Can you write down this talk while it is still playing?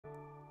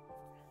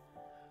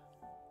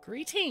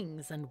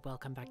Greetings and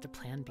welcome back to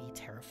Plan B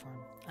Terraform.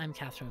 I'm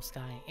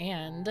KatherineOfSky,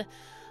 and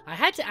I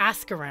had to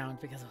ask around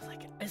because I was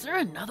like, is there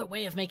another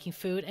way of making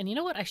food? And you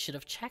know what? I should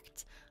have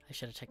checked. I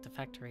should have checked the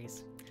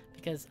factories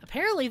because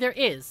apparently there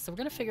is. So we're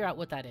going to figure out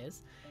what that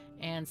is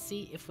and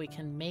see if we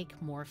can make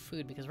more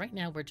food, because right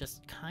now we're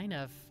just kind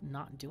of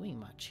not doing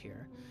much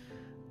here.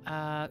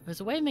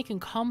 There's a way of making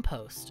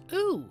compost.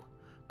 Ooh,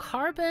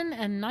 carbon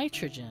and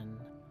nitrogen.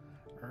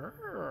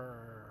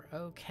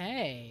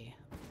 Okay.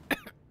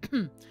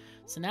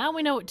 So now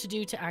we know what to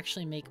do to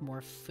actually make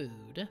more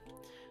food.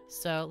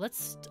 So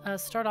let's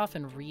start off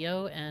in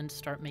Rio and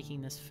start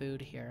making this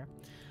food here.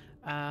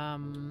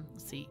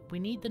 Let's see, we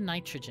need the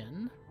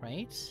nitrogen,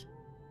 right?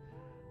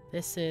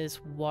 This is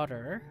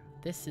water.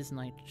 This is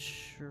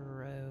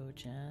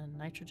nitrogen.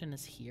 Nitrogen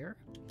is here.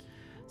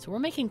 So we're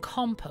making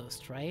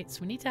compost, right?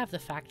 So we need to have the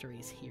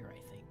factories here, I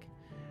think.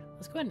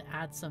 Let's go ahead and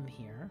add some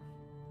here.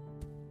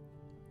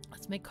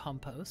 Let's make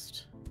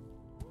compost.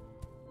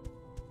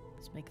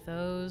 Let's make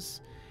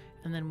those.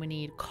 And then we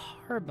need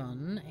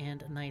carbon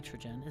and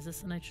nitrogen. Is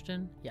this the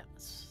nitrogen? Yeah,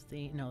 it's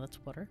the, no, that's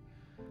water.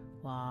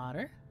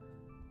 Water.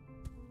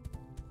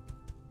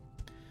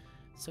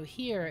 So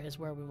here is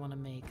where we want to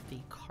make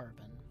the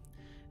carbon.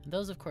 And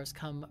those, of course,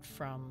 come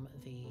from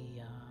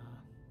the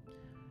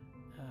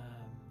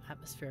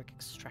atmospheric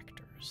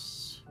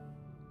extractors.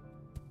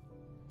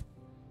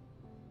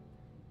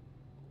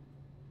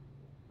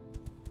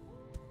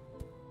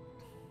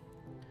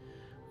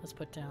 Let's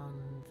put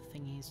down the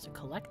thingies to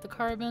collect the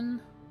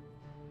carbon.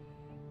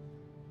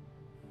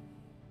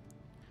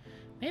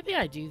 Maybe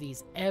I do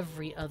these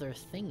every other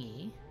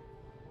thingy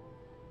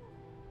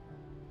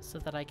so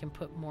that I can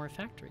put more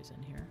factories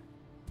in here.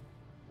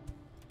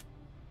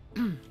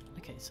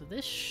 Okay, so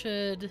this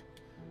should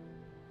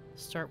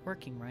start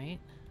working, right?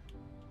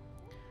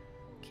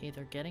 Okay,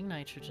 they're getting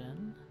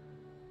nitrogen.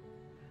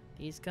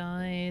 These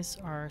guys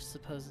are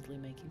supposedly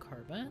making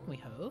carbon, we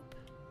hope.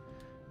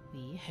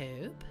 We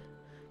hope.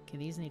 Okay,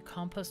 these need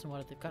compost and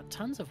water. They've got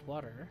tons of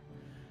water,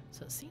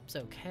 so it seems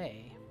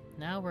okay.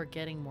 Now we're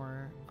getting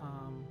more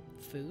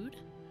food,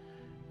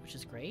 which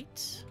is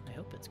great. I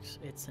hope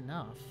it's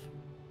enough.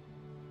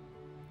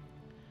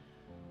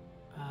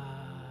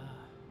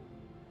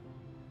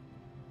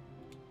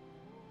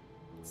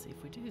 Let's see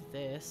if we do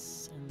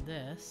this and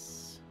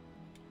this.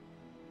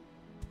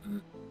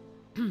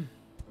 Can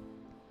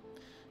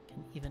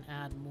even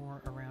add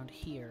more around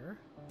here.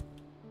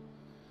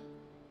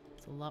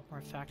 It's a lot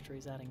more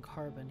factories adding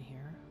carbon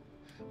here.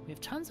 We have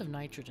tons of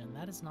nitrogen.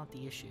 That is not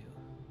the issue.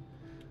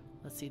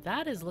 Let's see,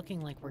 that is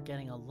looking like we're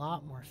getting a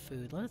lot more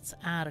food. Let's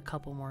add a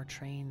couple more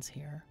trains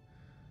here.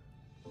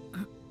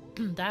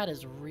 That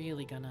is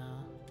really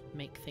gonna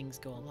make things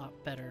go a lot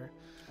better,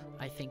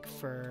 I think,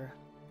 for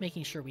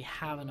making sure we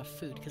have enough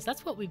food. Because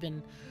that's what we've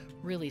been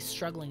really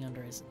struggling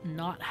under, is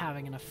not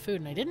having enough food.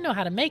 And I didn't know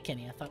how to make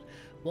any. I thought,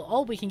 well,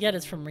 all we can get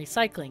is from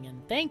recycling.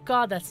 And thank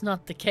God that's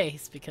not the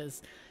case,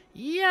 because,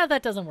 yeah,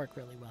 that doesn't work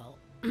really well.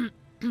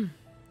 Come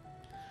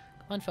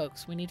on,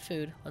 folks. We need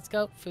food. Let's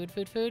go. Food,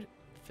 food, food.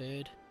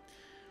 Food.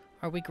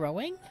 Are we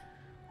growing?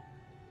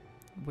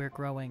 We're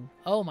growing.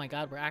 Oh my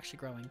god, we're actually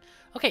growing.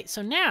 Okay,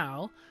 so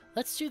now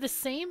let's do the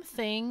same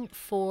thing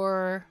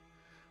for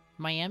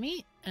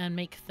Miami and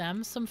make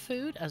them some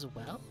food as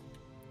well.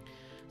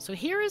 So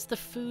here is the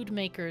food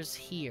makers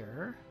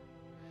here.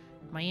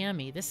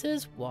 Miami, this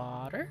is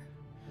water.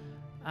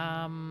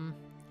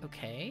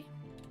 Okay.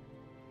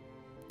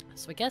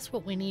 So I guess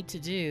what we need to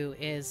do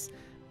is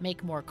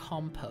make more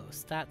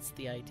compost. That's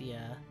the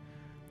idea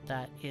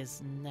that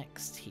is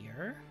next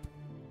here.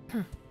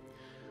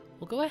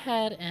 We'll go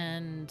ahead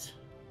and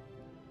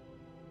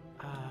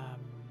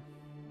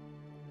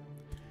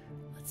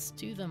let's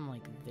do them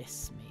like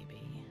this,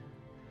 maybe.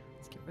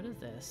 Let's get rid of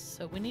this.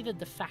 So we needed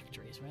the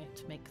factories, right,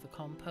 to make the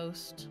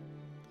compost.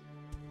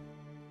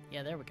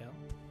 Yeah, there we go.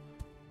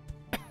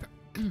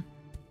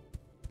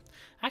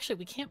 Actually,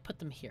 we can't put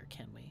them here,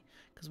 can we?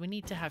 Because we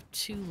need to have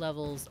 2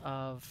 levels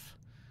of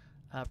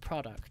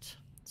product.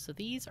 So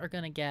these are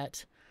going to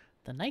get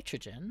the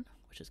nitrogen,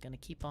 which is going to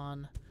keep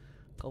on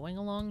going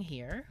along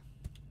here.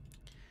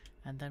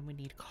 And then we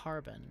need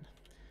carbon.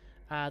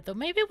 Though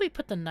maybe we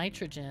put the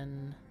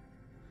nitrogen...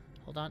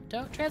 Hold on.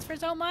 Don't transfer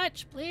so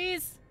much,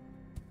 please!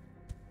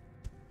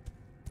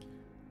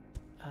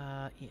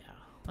 Yeah.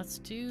 Let's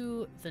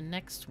do the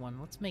next one.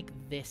 Let's make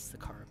this the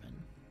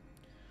carbon.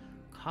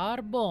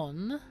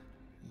 Carbon.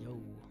 Yo,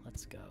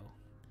 let's go.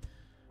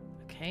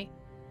 Okay.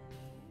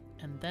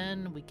 And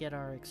then we get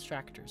our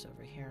extractors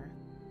over here.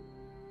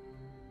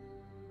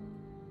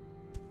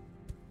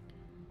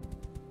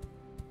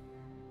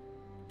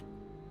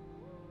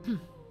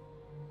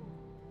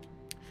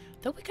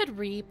 Though we could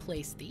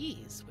replace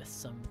these with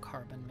some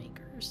carbon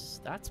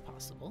makers. That's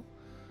possible.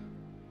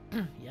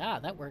 Yeah,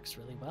 that works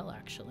really well,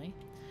 actually.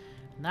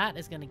 And that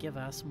is going to give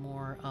us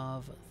more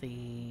of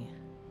the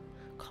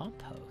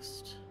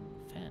compost.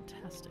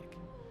 Fantastic.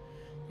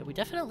 Yeah, we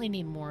definitely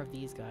need more of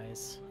these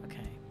guys. Okay.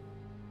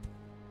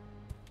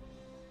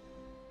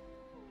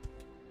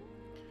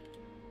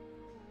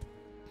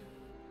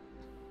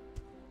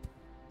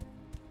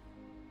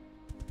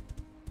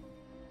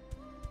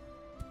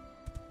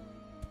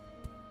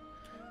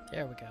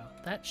 There we go.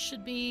 That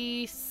should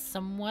be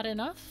somewhat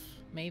enough,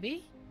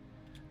 maybe?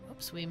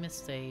 Oops, we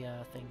missed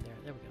a thing there.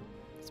 There we go.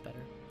 It's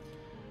better.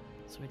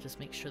 So we just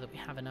make sure that we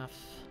have enough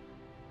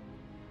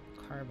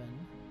carbon.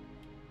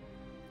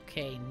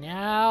 Okay,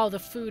 now the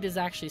food is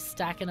actually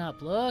stacking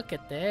up. Look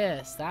at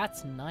this.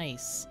 That's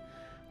nice.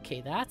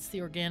 Okay, that's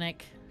the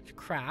organic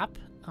crap.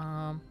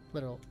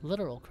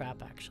 Literal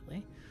crap,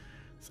 actually.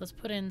 So let's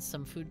put in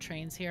some food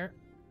trains here.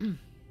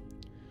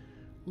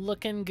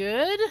 Looking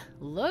good.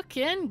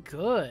 Looking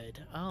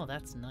good. Oh,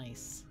 that's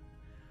nice.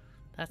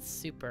 That's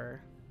super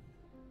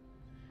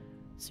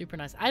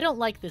nice. I don't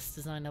like this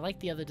design. I like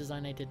the other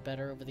design I did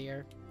better over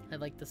there. I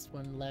like this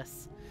one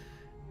less.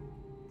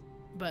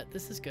 But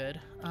this is good.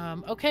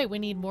 Okay, we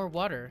need more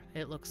water,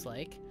 it looks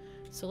like.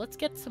 So let's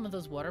get some of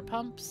those water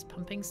pumps,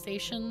 pumping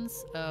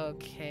stations.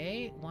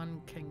 Okay,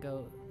 one can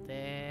go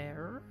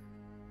there.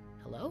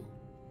 Hello?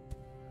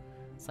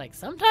 It's like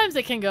sometimes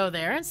it can go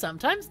there and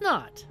sometimes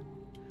not.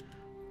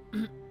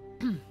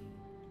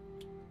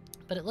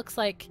 But it looks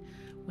like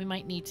we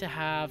might need to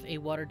have a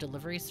water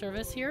delivery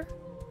service here.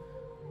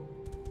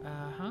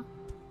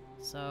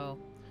 So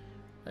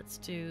let's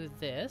do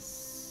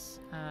this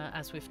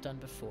as we've done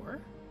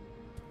before.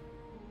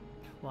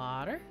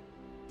 Water.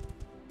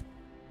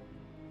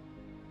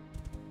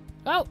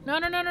 Oh, no,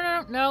 no, no, no,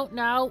 no, no,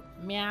 no,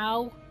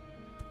 meow.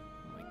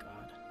 Oh my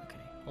god.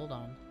 Okay, hold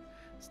on.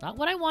 It's not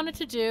what I wanted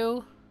to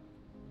do.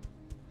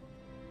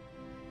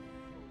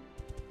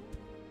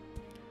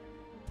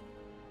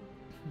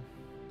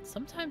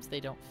 Sometimes they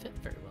don't fit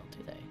very well,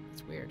 do they?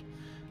 It's weird.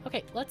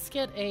 Okay, let's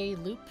get a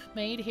loop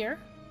made here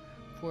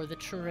for the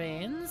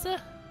trains.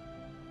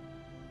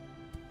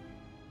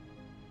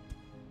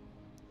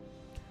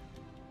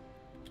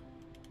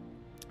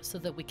 So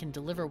that we can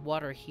deliver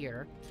water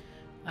here.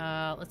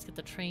 Let's get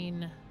the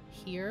train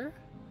here.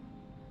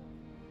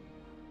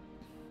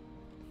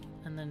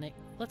 And then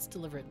let's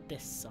deliver it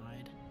this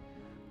side.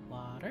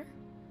 Water.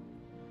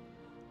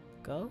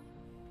 Go.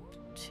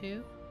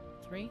 2,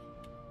 3.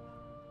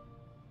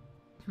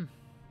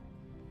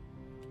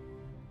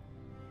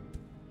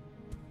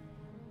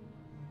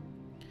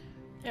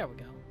 There we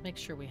go. Make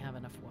sure we have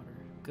enough water.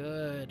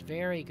 Good.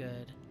 Very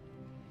good.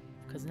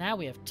 Because now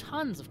we have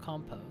tons of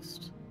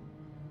compost.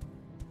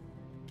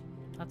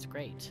 That's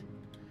great.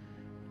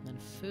 And then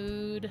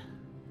food.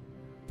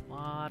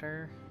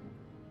 Water.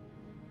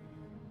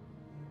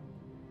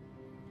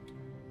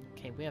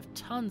 Okay, we have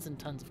tons and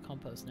tons of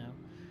compost now.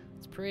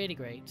 It's pretty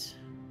great.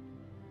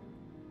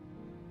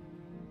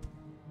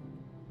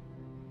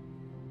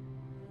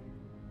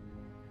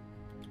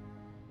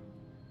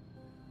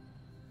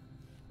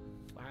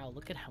 Wow,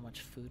 look at how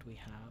much food we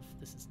have.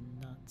 This is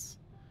nuts.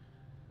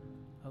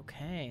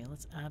 Okay,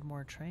 let's add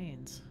more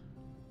trains.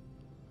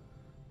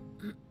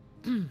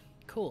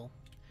 Cool.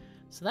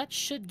 So that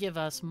should give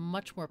us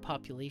much more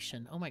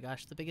population. Oh my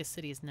gosh, the biggest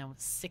city is now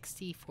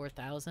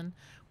 64,000.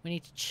 We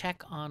need to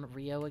check on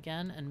Rio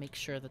again and make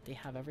sure that they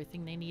have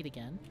everything they need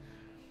again.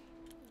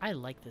 I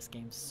like this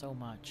game so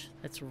much.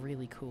 It's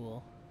really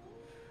cool.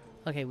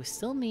 Okay, we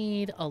still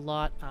need a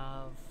lot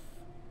of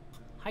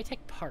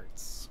high-tech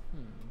parts.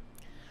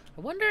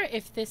 I wonder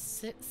if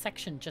this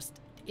section just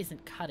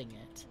isn't cutting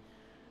it.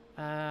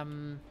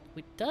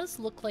 It does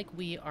look like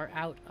we are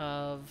out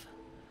of...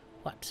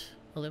 what?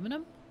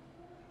 Aluminum?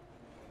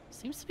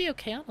 Seems to be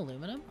okay on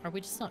aluminum. Are we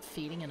just not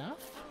feeding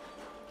enough?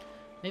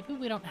 Maybe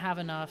we don't have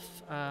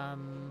enough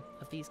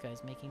of these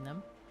guys making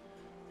them.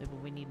 Maybe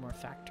we need more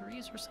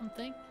factories or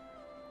something.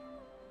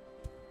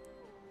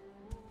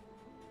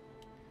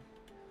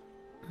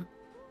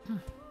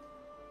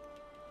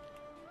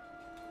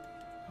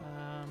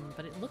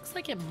 But it looks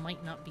like it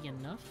might not be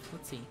enough.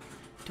 Let's see.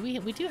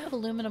 We do have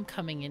aluminum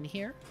coming in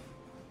here.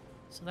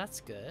 So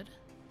that's good.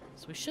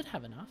 So we should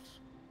have enough.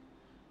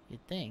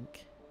 You'd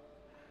think.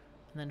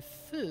 And then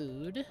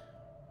food.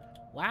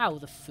 Wow,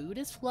 the food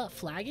is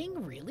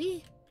flagging?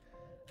 Really?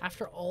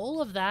 After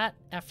all of that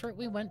effort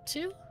we went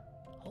to?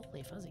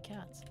 Holy fuzzy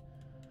cats.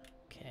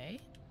 Okay.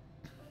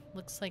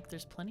 Looks like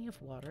there's plenty of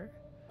water.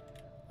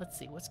 Let's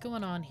see, what's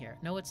going on here?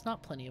 No, it's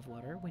not plenty of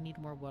water. We need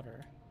more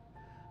water.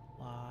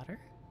 Water.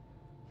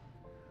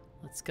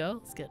 Let's go.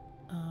 Let's get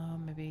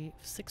maybe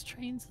 6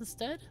 trains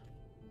instead.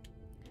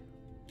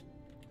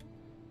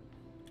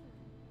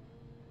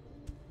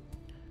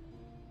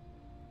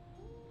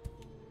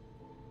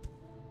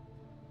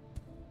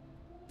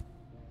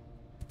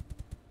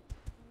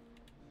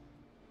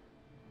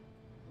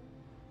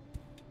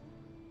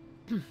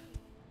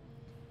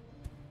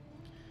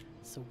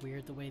 So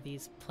weird the way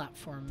these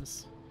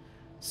platforms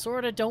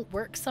sort of don't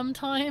work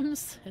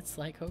sometimes. It's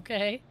like,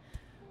 okay,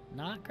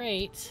 not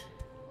great.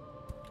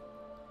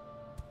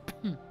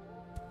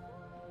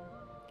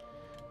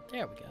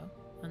 There we go.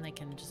 And they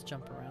can just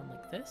jump around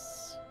like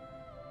this.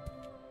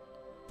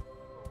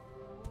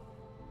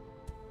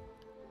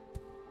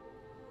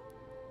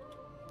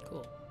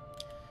 Cool.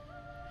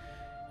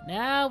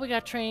 Now we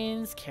got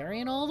trains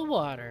carrying all the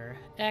water.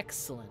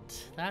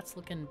 Excellent. That's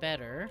looking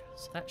better.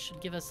 So that should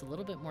give us a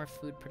little bit more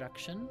food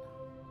production.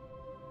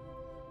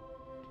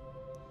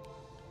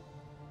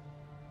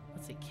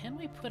 Let's see, can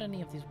we put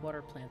any of these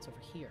water plants over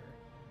here?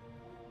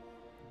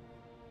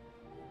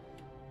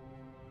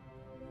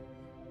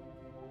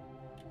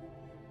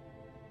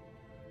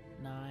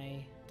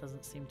 Nye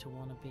doesn't seem to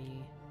want to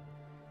be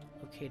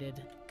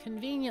located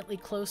conveniently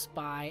close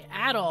by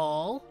at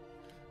all.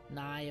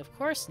 Nye, of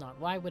course not.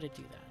 Why would it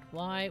do that?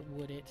 Why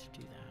would it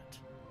do that?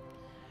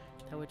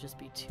 That would just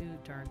be too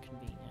darn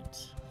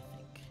convenient, I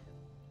think.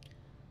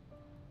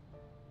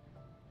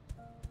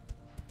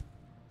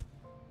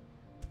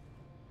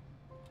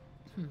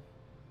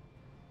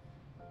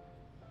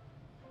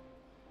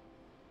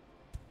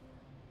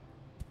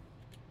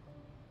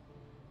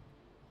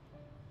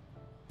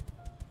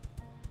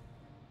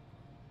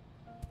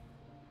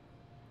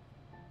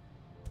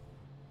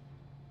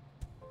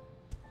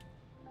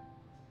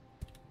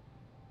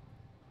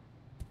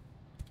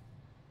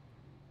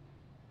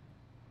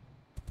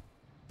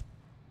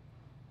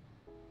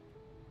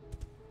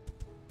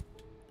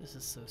 This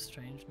is so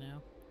strange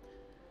now.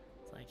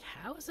 It's like,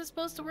 how is this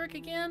supposed to work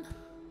again?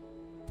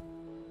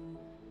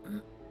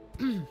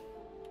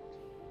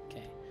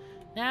 Okay.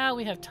 Now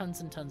we have tons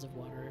and tons of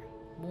water.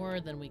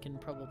 More than we can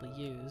probably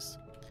use.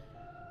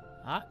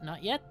 Ah,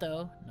 not yet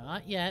though.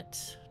 Not yet.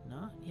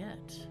 Not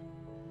yet.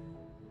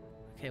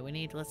 Okay,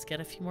 let's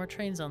get a few more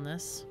trains on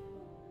this.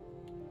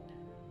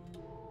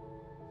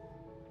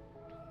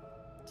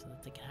 So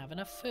that they can have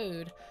enough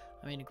food.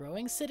 I mean, a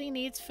growing city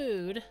needs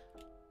food.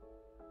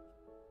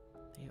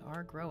 They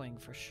are growing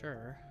for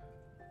sure.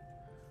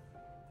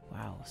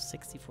 Wow,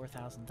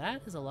 64,000.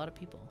 That is a lot of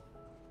people.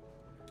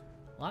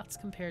 Lots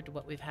compared to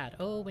what we've had.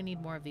 Oh, we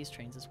need more of these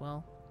trains as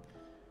well.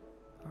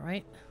 All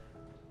right.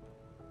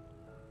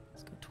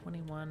 Let's go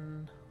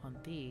 21 on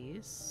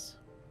these.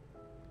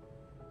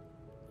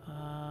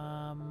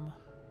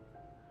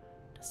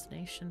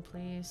 Destination,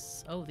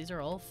 please. Oh, these are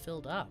all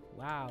filled up.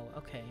 Wow,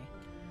 okay.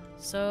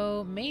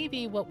 So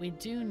maybe what we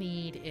do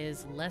need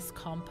is less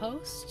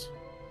compost.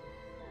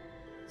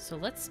 So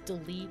let's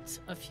delete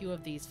a few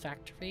of these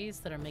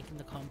factories that are making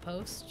the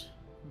compost.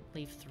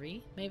 Leave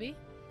 3, maybe?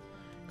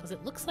 Because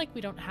it looks like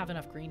we don't have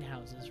enough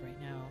greenhouses right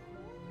now.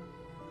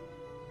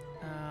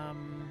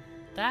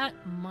 That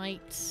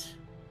might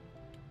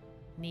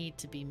need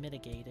to be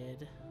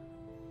mitigated.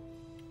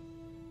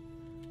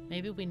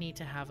 Maybe we need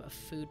to have a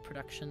food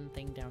production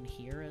thing down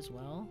here as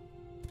well.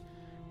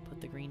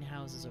 Put the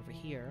greenhouses over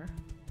here.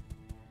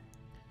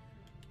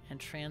 And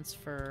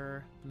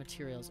transfer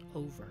materials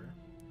over.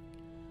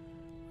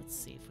 Let's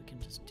see if we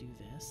can just do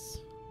this.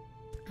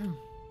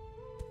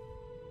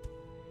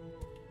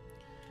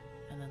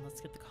 And then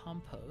let's get the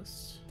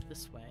compost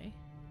this way.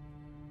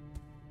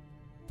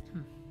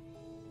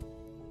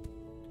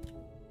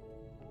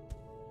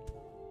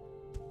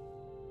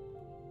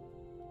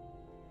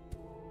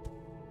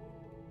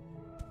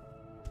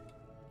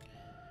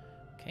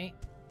 Okay,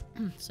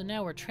 so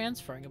now we're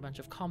transferring a bunch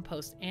of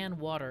compost and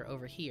water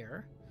over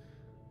here.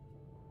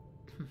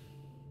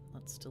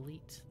 Let's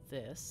delete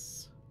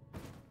this.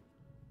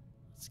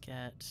 Let's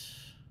get...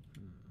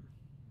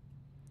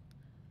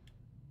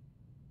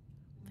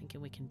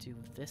 Thinking we can do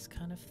this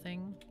kind of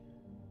thing.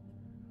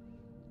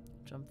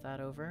 Jump that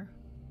over.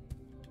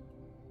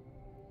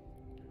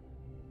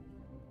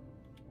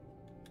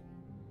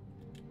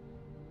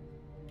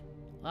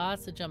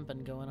 Lots of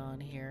jumping going on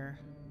here.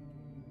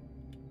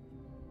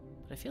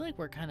 But I feel like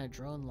we're kind of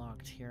drone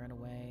locked here in a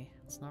way.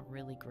 It's not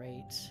really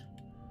great.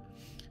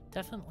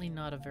 Definitely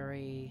not a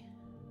very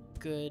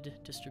good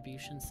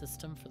distribution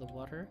system for the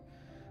water.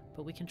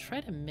 But we can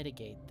try to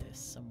mitigate this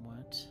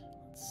somewhat.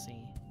 Let's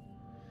see.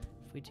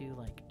 If we do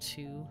like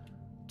two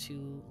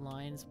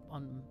lines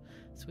on...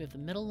 So we have the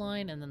middle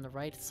line and then the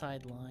right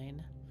side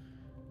line.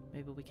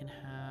 Maybe we can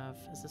have...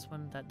 Is this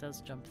one? That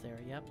does jump there,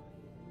 yep.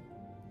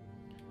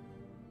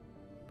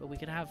 But we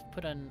could have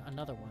put on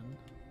another one.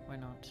 Why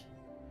not?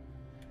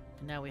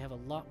 And now we have a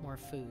lot more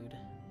food.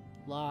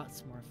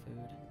 Lots more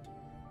food.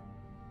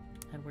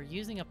 And we're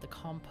using up the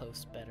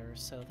compost better,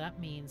 so that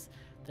means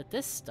that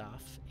this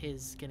stuff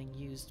is getting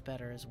used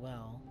better as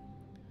well.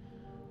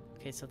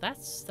 Okay, so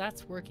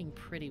that's working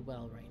pretty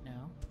well right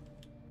now.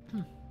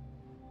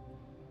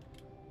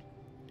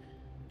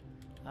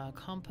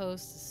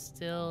 Compost is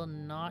still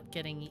not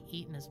getting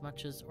eaten as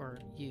much as, or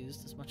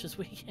used as much as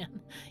we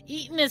can.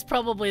 Eaten is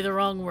probably the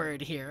wrong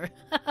word here.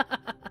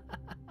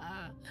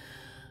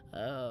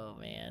 Oh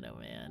man, oh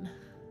man.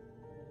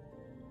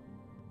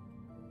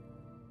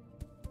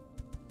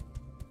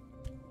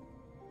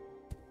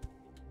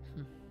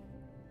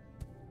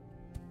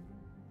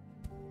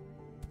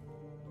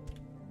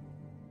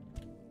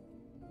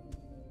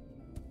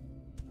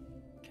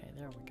 Okay,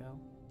 there we go.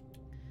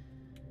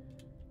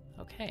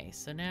 Okay,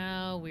 so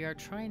now we are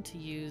trying to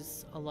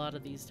use a lot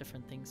of these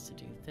different things to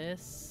do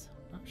this.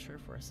 Not sure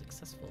if we're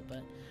successful,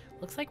 but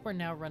looks like we're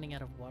now running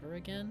out of water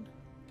again.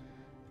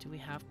 Do we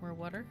have more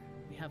water?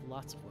 We have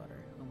lots of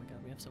water. Oh my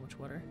god, we have so much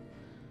water.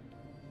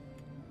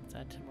 Let's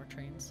add 10 more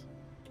trains.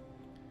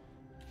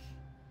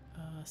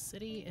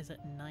 City is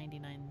at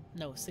 99...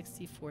 No,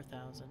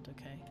 64,000,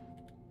 okay.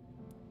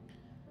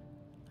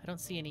 I don't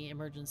see any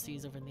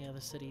emergencies over in the other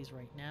cities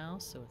right now,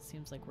 so it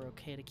seems like we're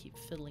okay to keep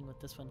fiddling with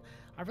this one.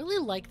 I really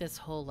like this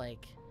whole,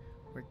 like,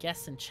 we're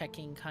guess and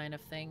checking kind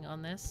of thing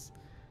on this.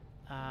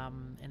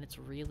 And it's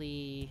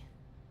really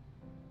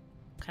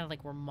kind of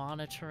like we're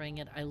monitoring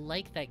it. I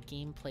like that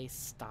gameplay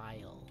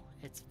style.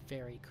 It's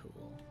very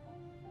cool.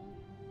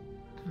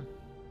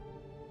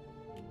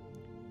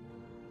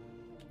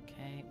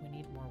 Okay, we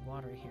need more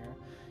water here.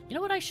 You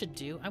know what I should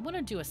do? I want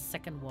to do a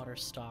second water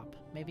stop.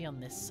 Maybe on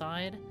this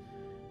side.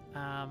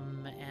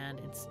 And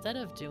instead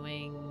of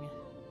doing...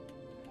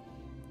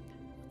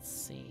 Let's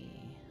see.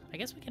 I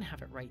guess we can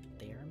have it right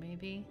there,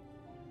 maybe?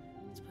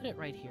 Let's put it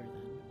right here,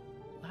 then.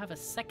 We'll have a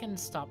second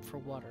stop for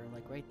water,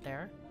 like right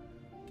there.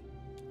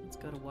 Let's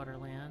go to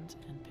Waterland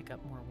and pick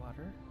up more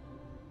water.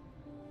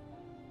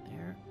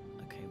 There.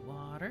 Okay,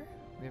 water.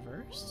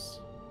 Reverse.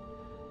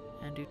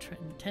 And do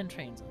 10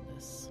 trains on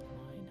this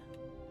line.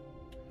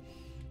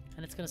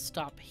 And it's going to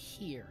stop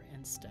here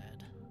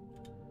instead.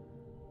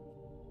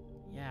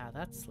 Yeah,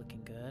 that's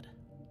looking good.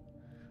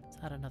 Let's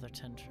add another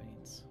 10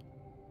 trains.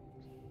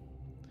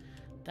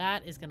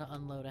 That is going to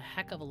unload a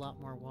heck of a lot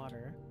more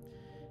water.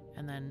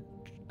 And then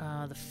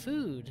the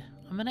food.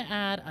 I'm going to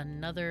add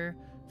another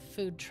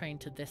food train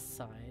to this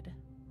side.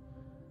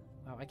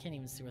 Wow, I can't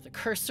even see where the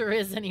cursor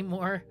is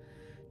anymore.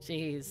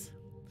 Jeez.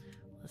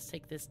 Let's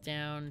take this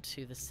down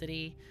to the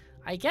city.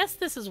 I guess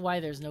this is why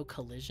there's no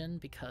collision,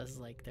 because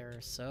like there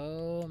are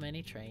so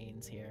many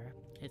trains here.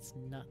 It's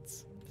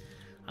nuts.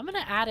 I'm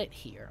going to add it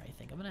here, I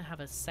think. I'm going to have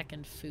a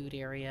second food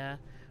area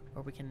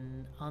where we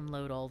can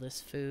unload all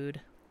this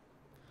food.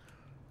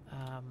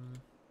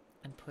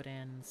 And put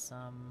in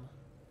some...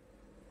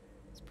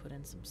 Let's put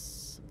in some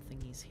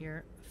thingies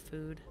here.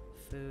 Food,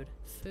 food,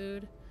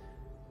 food.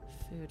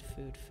 Food,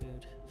 food,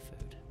 food,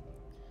 food.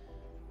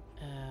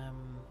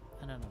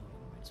 I don't know.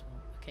 Might as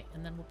well. Okay,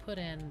 and then we'll put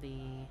in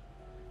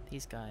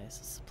these guys.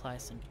 The supply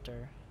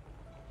center.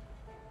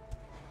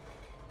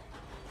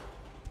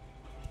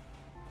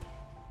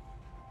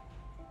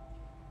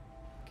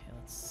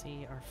 Let's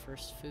see our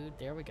first food.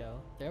 There we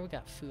go. There we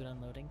got food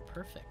unloading.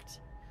 Perfect.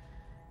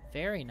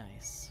 Very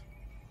nice.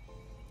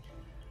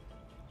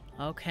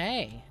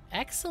 Okay.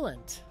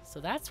 Excellent.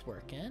 So that's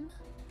working.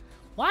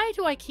 Why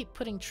do I keep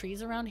putting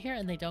trees around here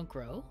and they don't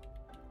grow?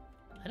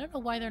 I don't know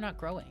why they're not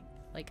growing.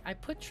 Like, I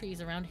put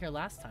trees around here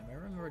last time. I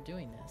remember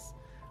doing this.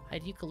 I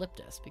had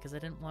eucalyptus because I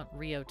didn't want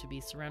Rio to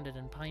be surrounded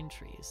in pine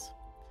trees.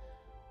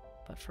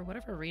 But for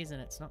whatever reason,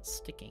 it's not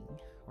sticking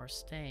or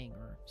staying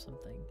or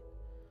something.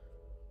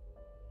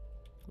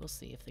 We'll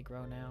see if they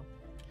grow now.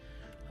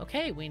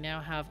 Okay, we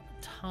now have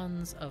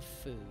tons of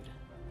food.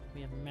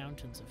 We have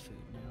mountains of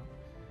food now.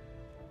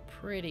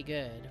 Pretty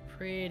good.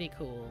 Pretty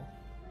cool.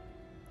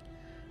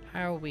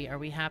 How are we? Are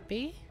we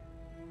happy?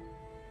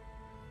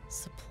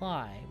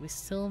 Supply. We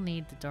still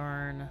need the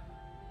darn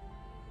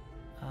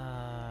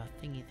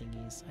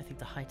thingies. I think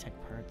the high-tech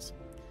parts.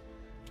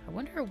 I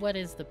wonder what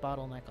is the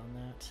bottleneck on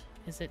that.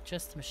 Is it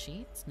just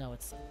machines? No,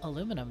 it's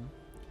aluminum.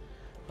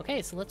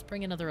 Okay, so let's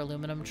bring another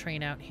aluminum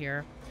train out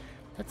here.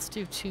 Let's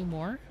do 2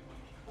 more.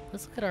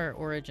 Let's look at our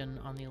origin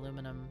on the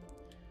aluminum.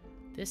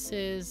 This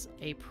is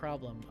a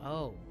problem.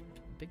 Oh,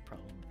 big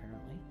problem,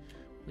 apparently.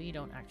 We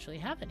don't actually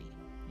have any.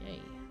 Yay.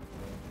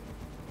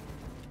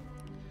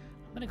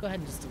 I'm going to go ahead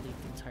and just delete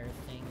the entire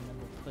thing, and then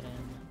we'll put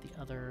in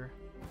the other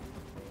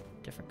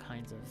different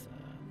kinds of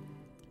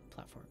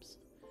platforms.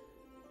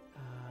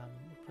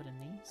 We'll put in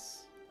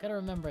these. Gotta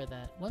remember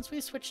that once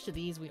we switch to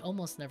these, we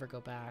almost never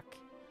go back.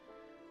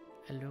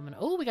 Aluminum.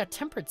 Oh, we got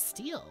tempered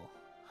steel.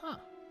 Huh.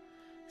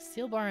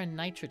 Steel bar and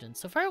nitrogen.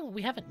 So far,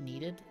 we haven't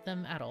needed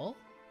them at all.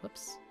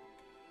 Whoops.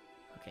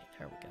 Okay,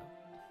 there we go.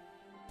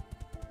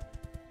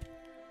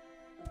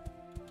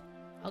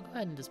 I'll go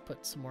ahead and just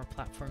put some more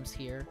platforms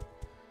here.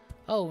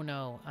 Oh,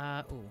 no.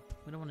 Ooh,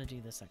 we don't want to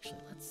do this,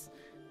 actually. Let's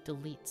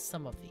delete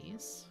some of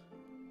these.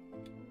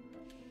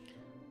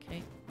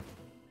 Okay.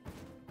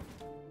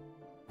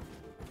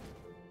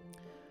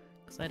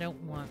 Because I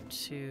don't want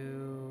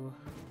to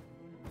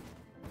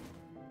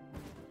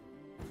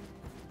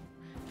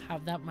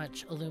have that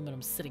much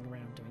aluminum sitting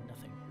around doing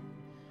nothing,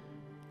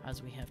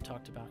 as we have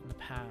talked about in the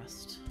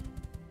past.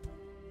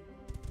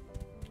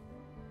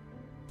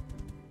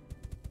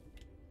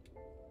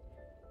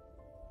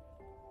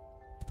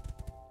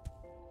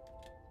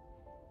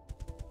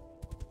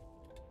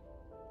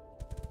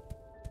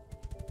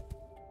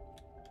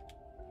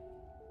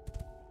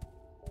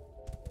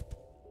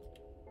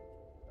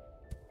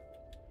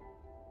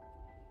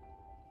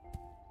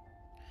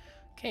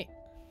 Okay,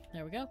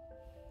 there we go.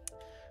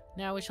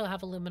 Now we shall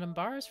have aluminum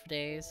bars for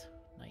days.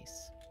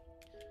 Nice.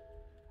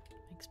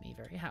 Makes me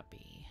very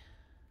happy.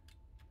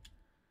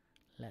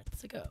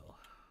 Let's go.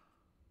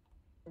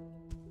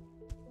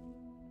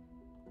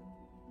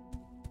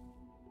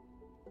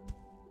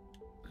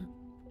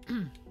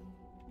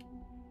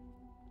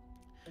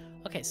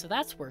 Okay, so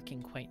that's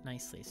working quite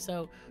nicely.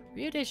 So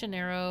Rio de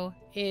Janeiro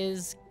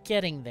is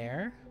getting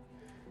there.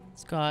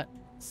 It's got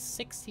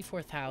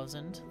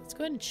 64,000. Let's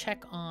go ahead and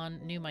check on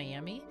New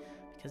Miami,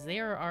 because they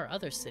are our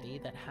other city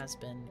that has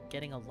been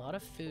getting a lot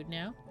of food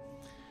now.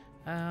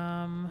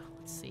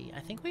 Let's see. I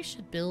think we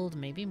should build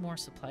maybe more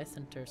supply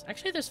centers.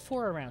 Actually, there's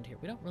 4 around here.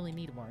 We don't really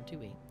need more, do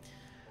we?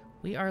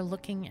 We are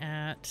looking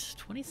at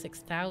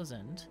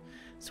 26,000.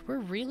 So we're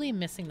really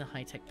missing the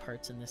high-tech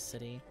parts in this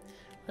city.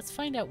 Let's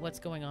find out what's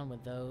going on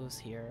with those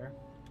here.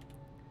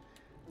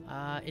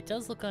 It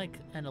does look like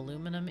an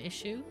aluminum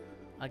issue.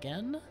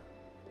 Again.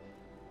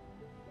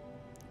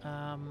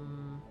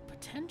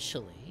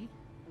 Potentially.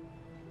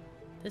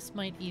 This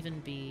might even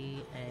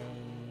be a...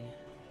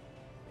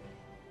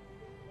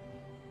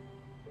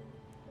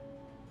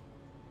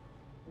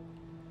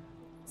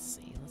 Let's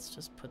see. Let's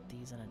just put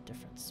these in a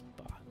different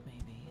spot,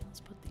 maybe. Let's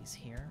put these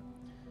here.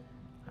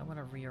 I want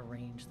to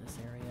rearrange this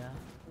area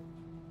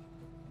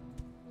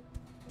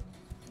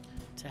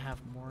to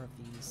have more of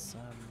these.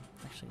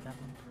 Actually, that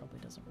one probably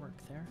doesn't work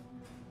there.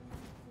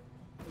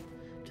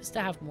 Just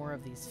to have more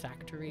of these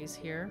factories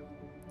here.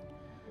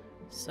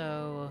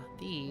 So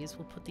these,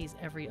 we'll put these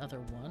every other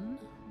one.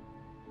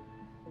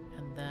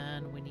 And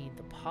then we need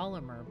the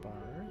polymer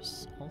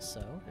bars,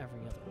 also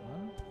every other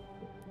one.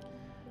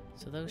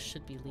 So those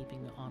should be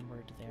leaping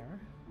onward there.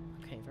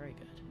 Okay, very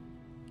good.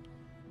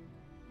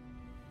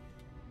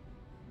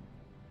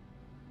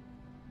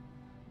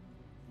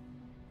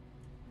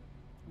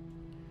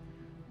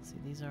 See,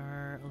 these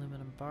are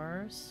aluminum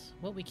bars.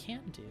 What we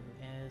can do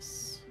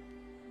is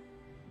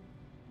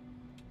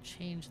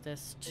change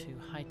this to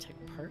high-tech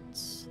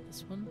parts,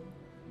 this one,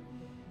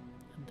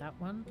 and that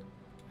one,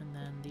 and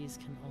then these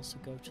can also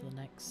go to the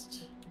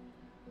next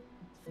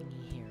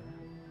thingy here.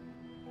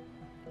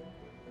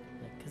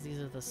 Because these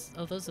are the...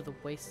 Oh, those are the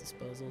waste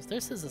disposals.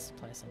 This is a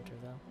supply center,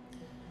 though.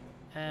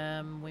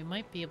 We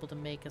might be able to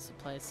make a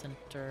supply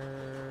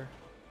center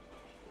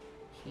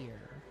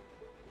here.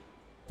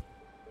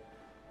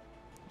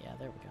 Yeah,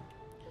 there we go.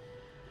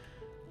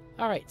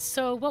 Alright,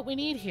 so what we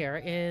need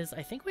here is...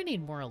 I think we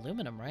need more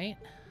aluminum, right?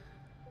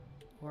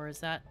 Or is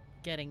that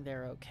getting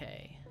there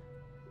okay?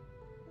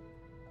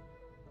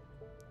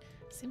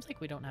 Seems like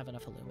we don't have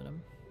enough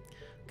aluminum.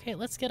 Okay,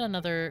 let's get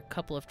another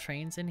couple of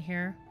trains in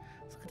here.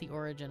 Let's look at the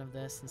origin of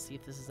this and see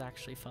if this is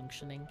actually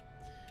functioning.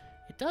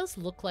 It does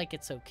look like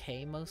it's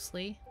okay,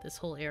 mostly, this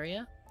whole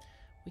area.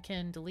 We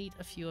can delete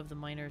a few of the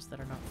miners that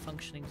are not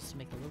functioning just to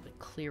make it a little bit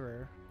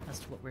clearer as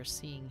to what we're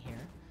seeing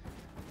here.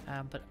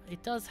 But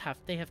it does have...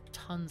 They have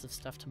tons of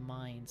stuff to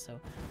mine, so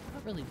I'm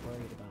not really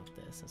worried about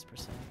this, as per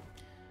se.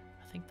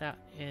 I think that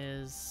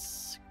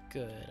is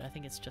good. I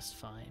think it's just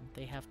fine.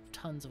 They have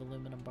tons of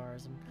aluminum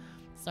bars, and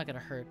it's not going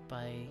to hurt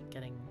by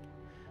getting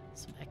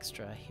some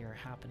extra here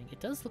happening. It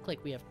does look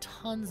like we have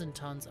tons and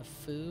tons of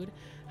food.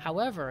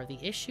 However, the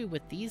issue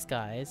with these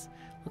guys,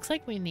 looks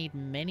like we need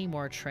many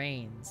more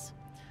trains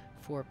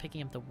for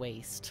picking up the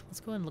waste. Let's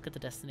go and look at the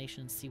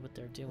destination and see what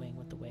they're doing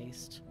with the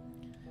waste.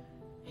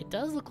 It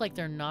does look like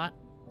they're not...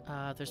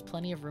 there's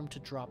plenty of room to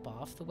drop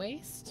off the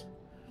waste.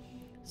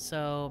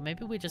 So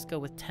maybe we just go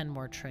with 10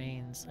 more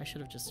trains. I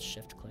should have just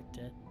shift-clicked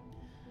it.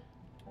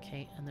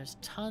 Okay, and there's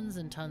tons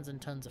and tons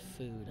and tons of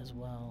food as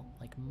well.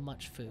 Like,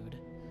 much food.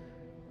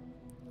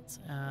 Let's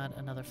add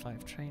another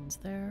 5 trains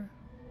there.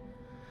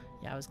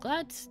 Yeah, I was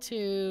glad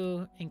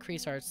to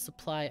increase our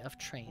supply of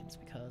trains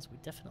because we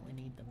definitely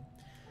need them.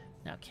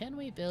 Now, can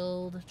we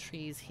build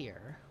trees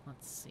here?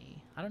 Let's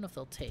see. I don't know if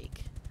they'll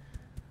take,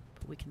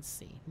 but we can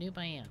see. New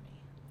Miami.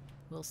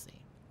 We'll see.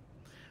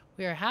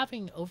 We are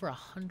having over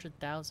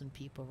 100,000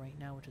 people right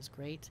now, which is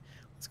great.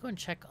 Let's go and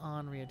check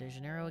on Rio de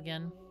Janeiro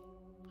again.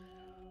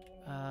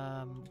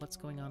 What's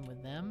going on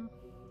with them?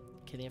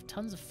 Okay, they have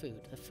tons of food.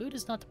 The food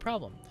is not the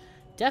problem.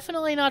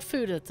 Definitely not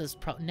food at this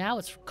problem. Now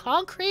it's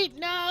concrete?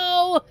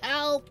 No!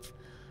 Help!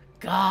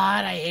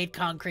 God, I hate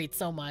concrete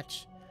so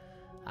much.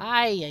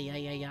 Ay, ay,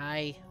 ay, ay,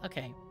 ay.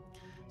 Okay.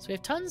 So we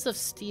have tons of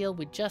steel.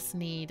 We just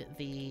need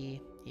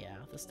the... Yeah,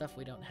 the stuff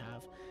we don't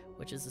have,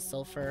 which is the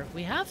sulfur.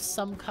 We have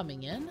some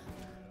coming in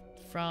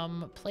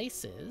from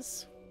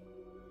places.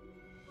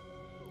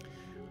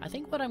 I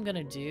think what I'm going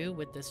to do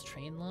with this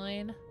train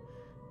line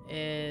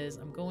is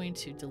I'm going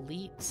to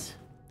delete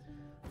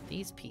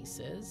these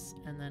pieces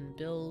and then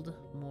build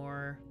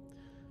more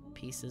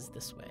pieces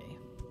this way.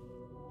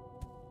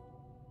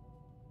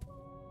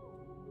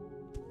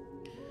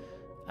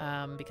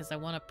 Because I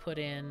want to put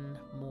in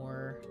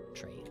more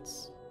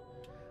trains.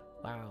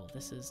 Wow,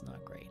 this is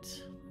not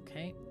great.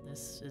 Okay,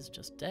 this is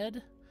just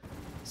dead.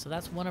 So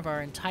that's one of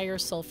our entire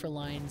sulfur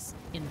lines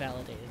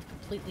invalidated.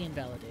 Completely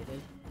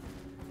invalidated.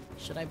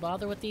 Should I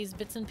bother with these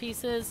bits and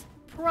pieces?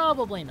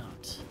 Probably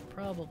not.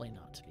 Probably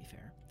not, to be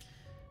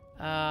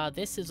fair.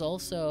 This is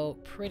also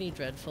pretty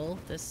dreadful.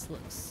 This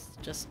looks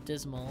just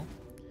dismal.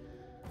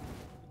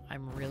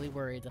 I'm really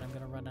worried that I'm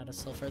going to run out of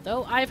sulfur.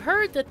 Though I've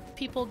heard that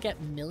people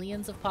get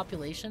millions of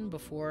population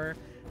before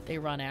they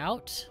run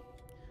out.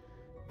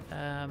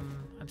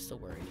 I'm still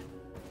worried.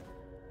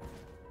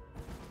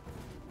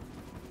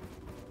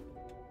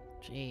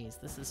 Jeez,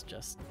 this is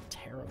just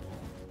terrible.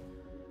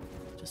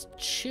 Just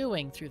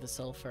chewing through the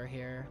sulfur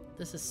here.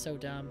 This is so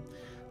dumb.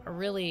 I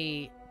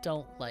really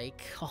don't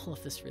like all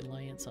of this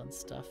reliance on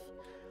stuff.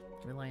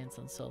 Reliance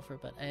on sulfur,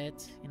 but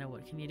it's, you know,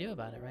 what can you do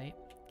about it, right?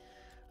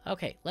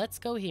 Okay, let's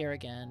go here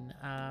again.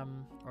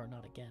 Or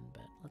not again,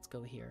 but let's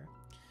go here.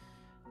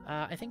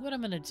 I think what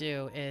I'm gonna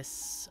do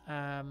is,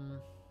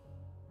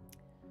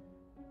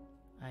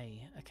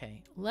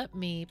 okay, let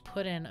me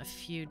put in a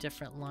few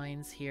different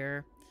lines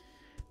here.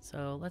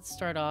 So let's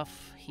start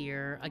off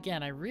here.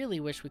 Again, I really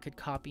wish we could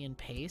copy and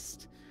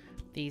paste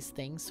these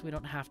things so we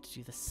don't have to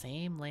do the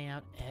same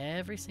layout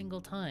every single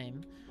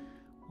time.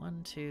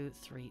 1, 2,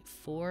 3,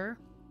 4.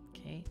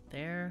 Okay,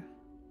 there.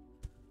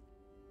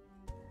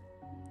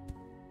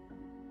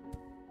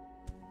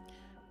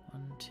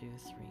 1, 2,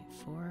 3,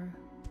 4.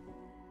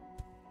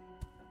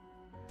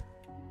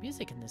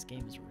 Music in this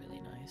game is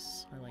really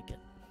nice. I like it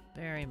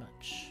very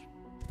much.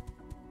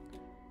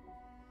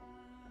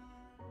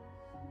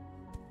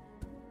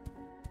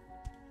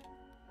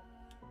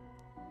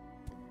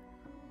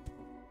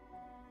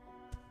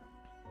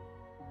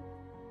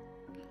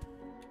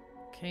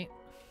 Okay.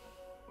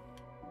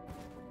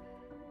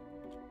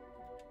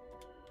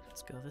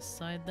 Let's go this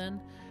side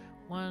then.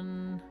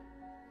 1,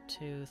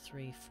 2,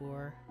 3,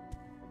 4.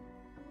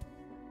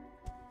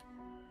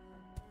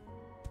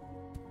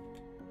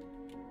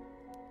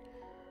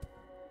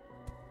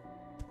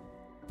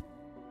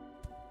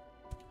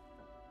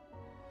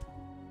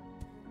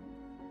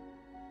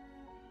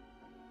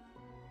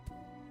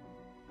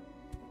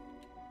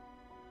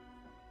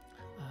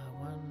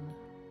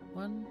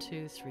 One,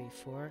 2, 3,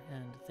 4,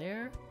 and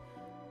there.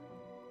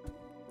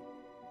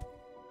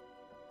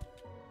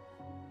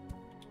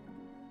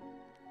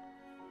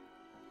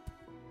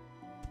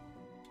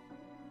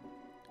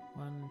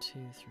 1, 2,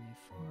 3,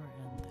 4,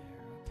 and there.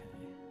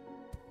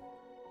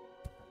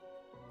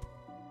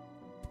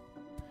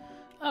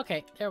 Okay.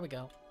 Okay, there we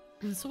go.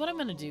 So what I'm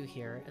going to do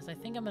here is I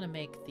think I'm going to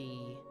make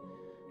the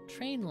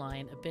train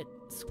line a bit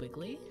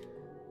squiggly.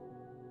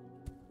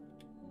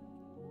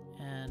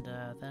 And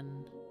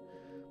then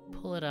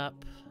pull it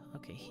up.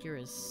 Okay, here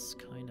is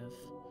kind of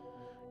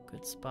a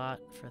good spot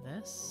for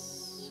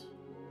this.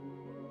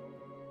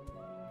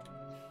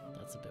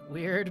 That's a bit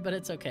weird, but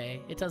it's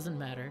okay. It doesn't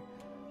matter.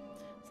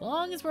 As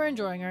long as we're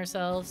enjoying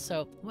ourselves.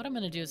 So what I'm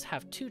going to do is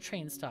have 2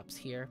 train stops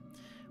here.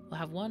 We'll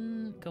have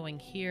one going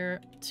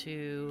here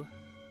to...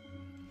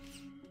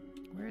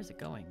 Where is it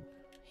going?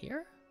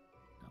 Here?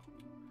 No.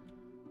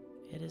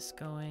 It is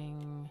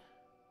going...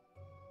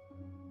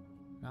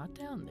 Not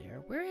down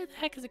there. Where the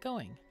heck is it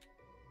going?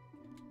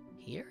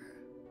 Here?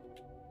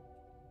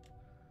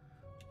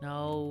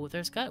 No,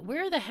 there's got...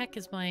 Where the heck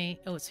is my...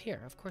 Oh, it's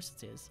here. Of course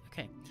it is.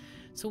 Okay.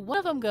 So one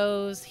of them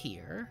goes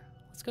here.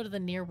 Let's go to the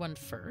near one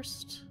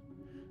first.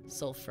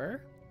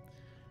 Sulfur.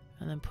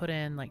 And then put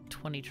in like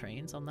 20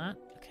 trains on that.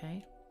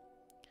 Okay.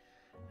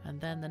 And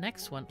then the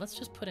next one, let's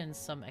just put in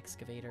some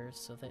excavators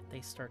so that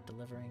they start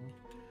delivering.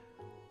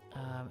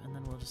 And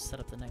then we'll just set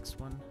up the next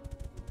one.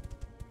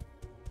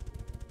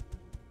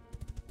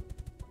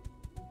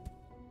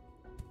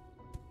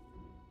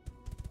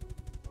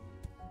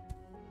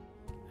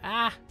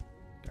 Ah!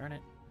 Darn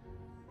it.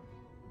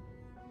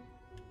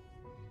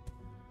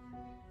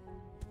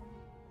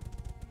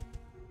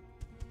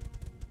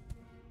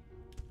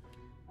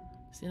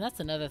 See, that's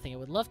another thing. I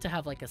would love to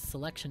have like a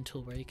selection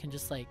tool where you can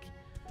just like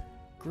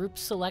group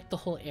select the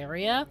whole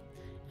area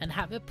and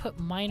have it put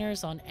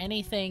miners on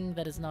anything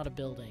that is not a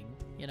building,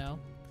 you know?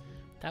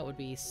 That would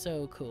be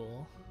so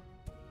cool.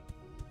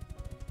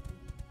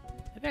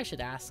 Maybe I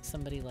should ask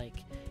somebody like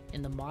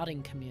in the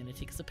modding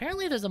community, because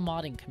apparently there's a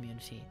modding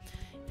community.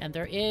 And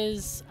there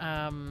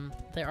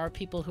are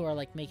people who are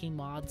like making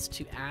mods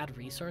to add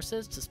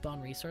resources, to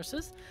spawn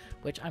resources,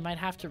 which I might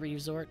have to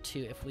resort to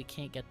if we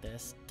can't get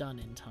this done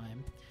in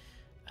time.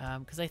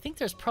 Because I think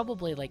there's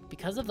probably like,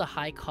 because of the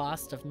high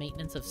cost of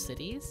maintenance of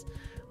cities,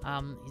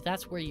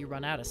 that's where you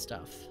run out of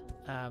stuff,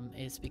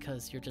 is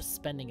because you're just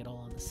spending it all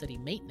on the city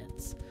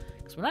maintenance.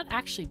 Because we're not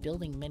actually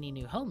building many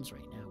new homes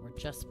right now, we're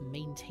just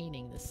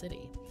maintaining the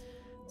city.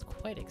 It's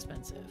quite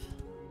expensive.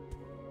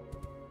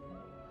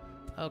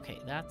 Okay,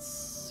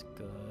 that's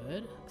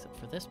good, except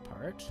for this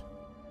part.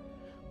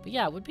 But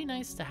yeah, it would be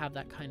nice to have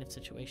that kind of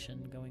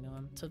situation going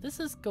on. So this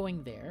is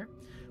going there.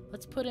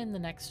 Let's put in the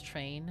next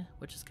train,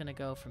 which is going to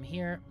go from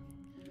here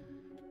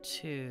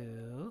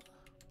to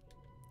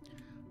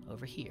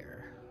over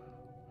here.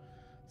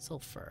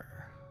 Sulfur.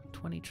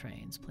 20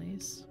 trains,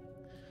 please.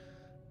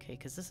 Okay,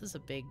 because this is a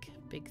big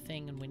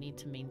thing, and we need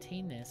to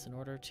maintain this in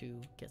order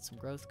to get some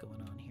growth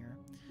going on here.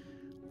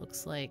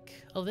 Looks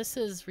like... Oh, this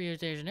is Rio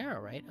de Janeiro,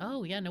 right?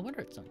 Oh, yeah, no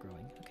wonder it's not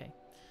growing. Okay.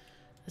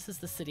 This is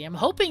the city I'm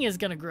hoping is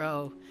going to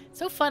grow. It's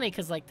so funny,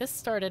 because, like, this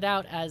started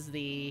out as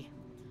the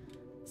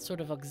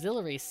sort of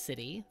auxiliary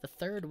city, the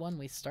third one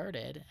we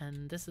started,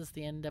 and this is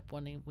the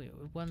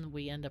one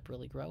we end up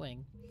really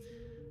growing.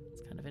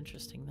 It's kind of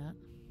interesting, that.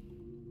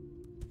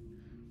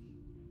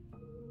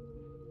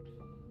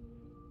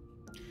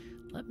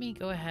 Let me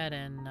go ahead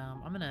and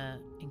I'm going to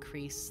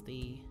increase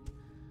the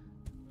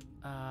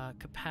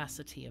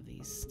capacity of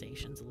these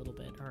stations a little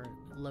bit, or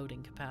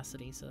loading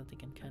capacity, so that they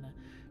can kind of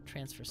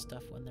transfer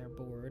stuff when they're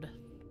bored.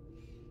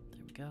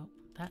 There we go.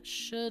 That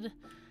should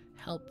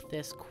help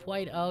this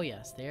quite... Oh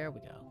yes, there we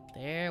go.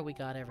 There we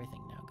got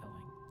everything now going.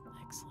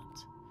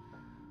 Excellent.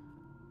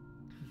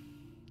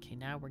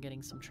 now we're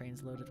getting some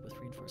trains loaded with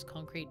reinforced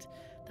concrete.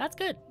 That's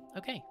good.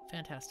 Okay,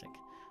 fantastic.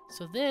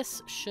 So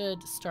this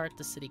should start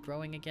the city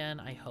growing again,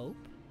 I hope.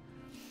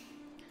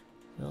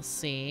 We'll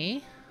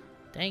see.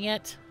 Dang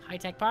it.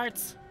 High-tech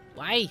parts.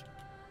 Why?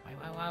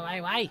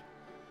 Why?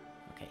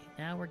 Okay,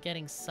 now we're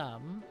getting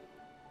some.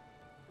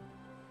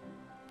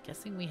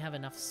 Guessing we have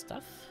enough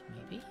stuff?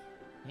 Maybe?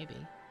 Maybe.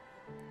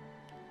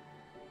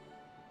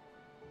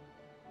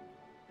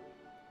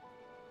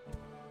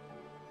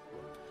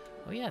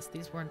 Oh yes,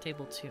 these weren't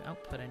able to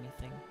output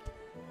anything.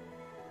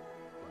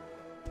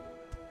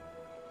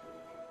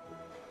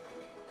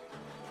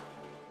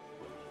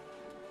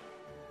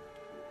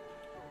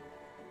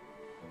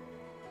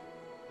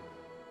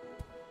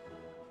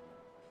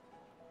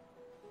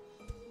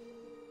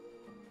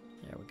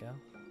 There we go.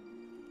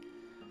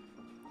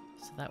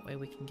 So that way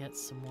we can get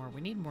some more. We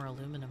need more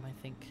aluminum, I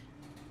think.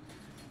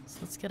 So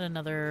let's get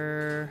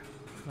another,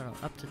 I don't know,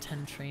 up to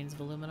 10 trains of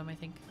aluminum, I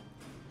think.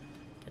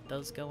 Get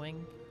those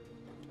going.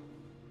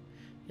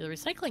 Yeah, the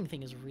recycling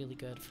thing is really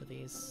good for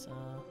these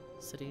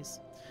cities.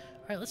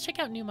 Alright, let's check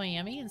out New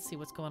Miami and see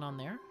what's going on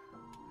there.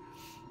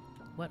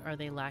 What are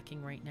they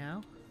lacking right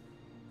now?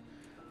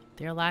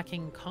 They're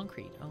lacking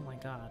concrete. Oh my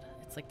god.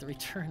 It's like the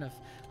return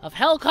of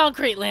Hell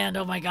Concrete Land!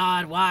 Oh my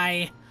god,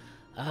 why?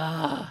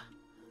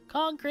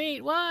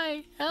 Concrete,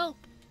 why? Help!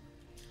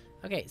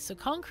 Okay, so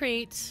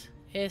concrete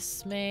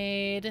is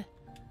made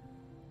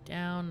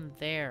down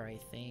there, I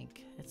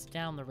think. It's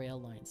down the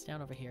rail lines.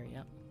 Down over here,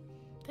 yep.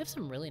 They have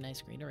some really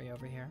nice greenery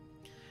over here.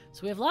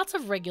 So we have lots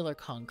of regular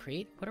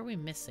concrete. What are we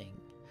missing?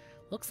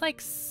 Looks like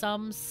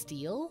some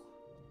steel.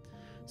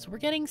 So we're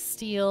getting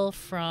steel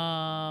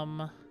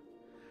from...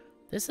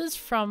 This is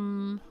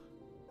from...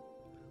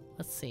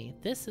 Let's see.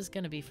 This is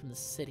going to be from the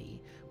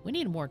city. We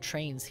need more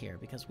trains here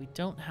because we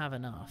don't have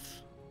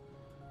enough.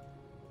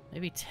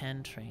 Maybe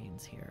 10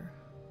 trains here.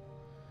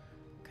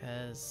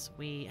 Because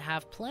we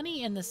have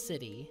plenty in the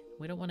city.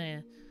 We don't want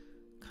to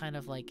kind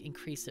of like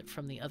increase it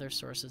from the other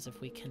sources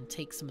if we can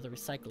take some of the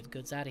recycled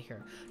goods out of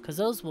here. Because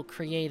those will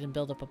create and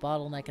build up a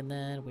bottleneck and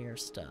then we are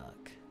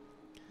stuck.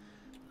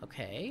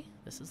 Okay,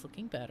 this is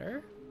looking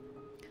better.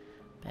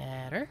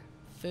 Better.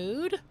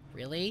 Food?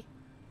 Really?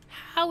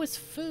 How is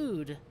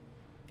food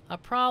a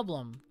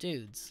problem?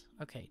 Dudes.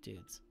 Okay,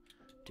 dudes.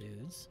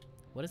 Dudes.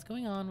 What is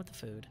going on with the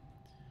food?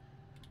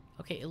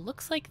 Okay, it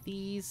looks like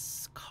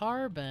these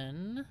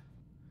carbon...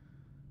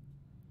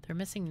 They're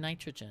missing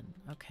nitrogen.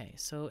 Okay,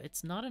 so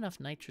it's not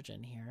enough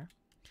nitrogen here.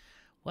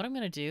 What I'm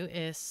going to do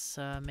is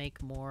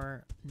make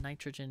more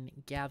nitrogen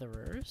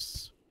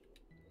gatherers.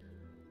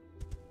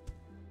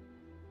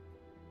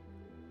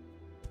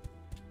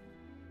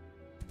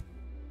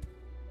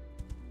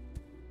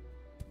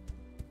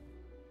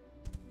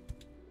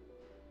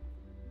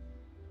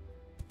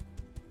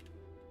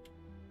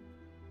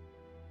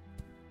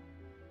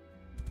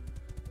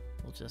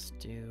 We'll just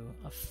do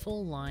a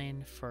full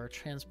line for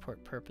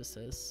transport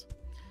purposes.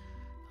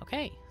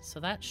 Okay,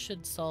 so that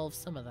should solve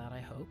some of that, I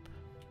hope.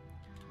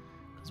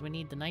 Because we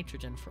need the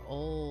nitrogen for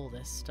all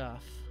this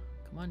stuff.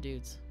 Come on,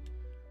 dudes.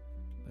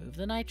 Move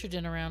the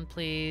nitrogen around,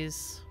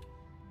 please.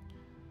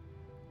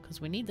 Because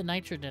we need the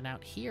nitrogen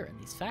out here in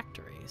these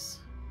factories.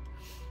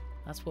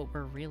 That's what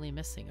we're really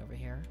missing over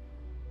here.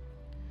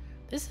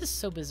 This is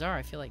so bizarre,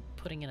 I feel like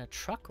putting in a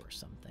truck or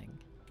something.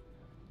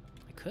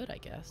 I could, I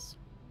guess.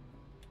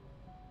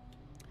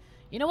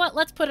 You know what?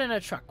 Let's put in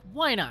a truck.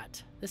 Why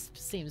not? This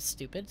seems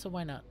stupid, so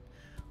why not?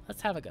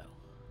 Let's have a go.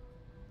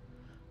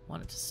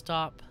 Want it to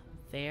stop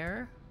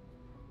there.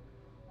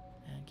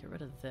 And get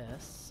rid of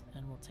this.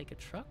 And we'll take a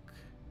truck.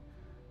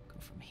 Go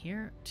from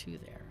here to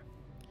there.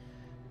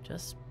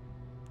 Just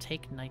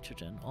take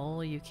nitrogen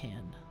all you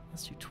can.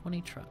 Let's do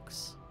 20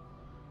 trucks.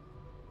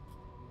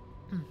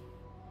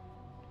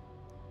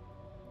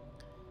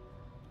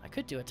 I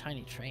could do a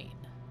tiny train.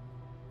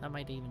 That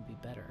might even be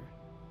better.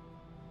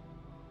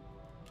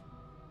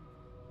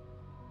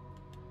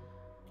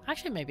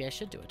 Actually, maybe I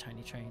should do a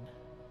tiny train.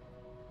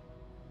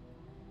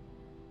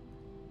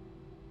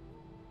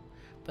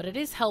 But it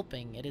is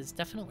helping. It is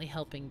definitely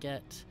helping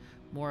get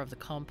more of the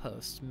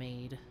compost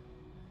made.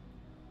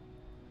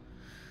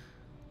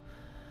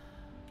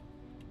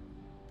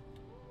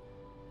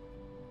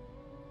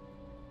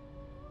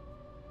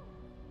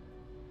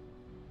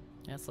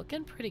 Yeah, it's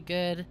looking pretty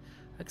good,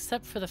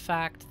 except for the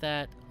fact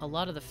that a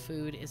lot of the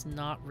food is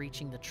not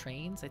reaching the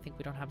trains. I think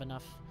we don't have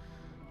enough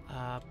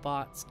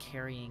bots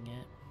carrying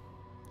it.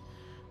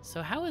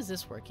 So how is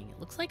this working? It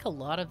looks like a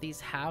lot of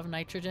these have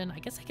nitrogen. I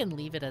guess I can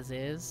leave it as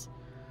is.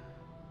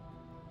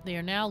 They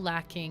are now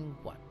lacking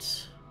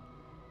what?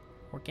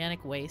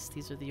 Organic waste.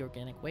 These are the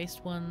organic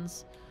waste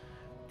ones.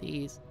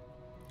 These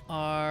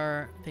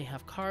are... They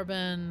have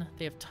carbon.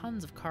 They have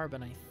tons of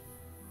carbon, I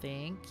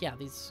think. Yeah,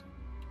 these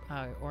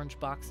orange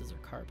boxes are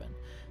carbon.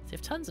 So they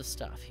have tons of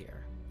stuff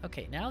here.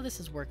 Okay, now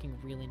this is working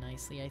really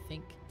nicely, I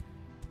think.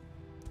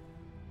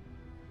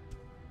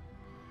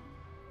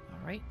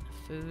 Alright,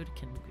 food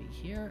can be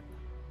here.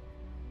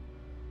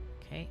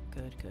 Okay,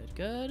 good, good,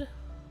 good.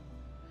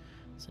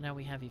 So now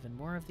we have even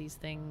more of these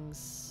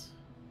things.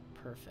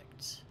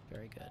 Perfect.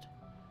 Very good.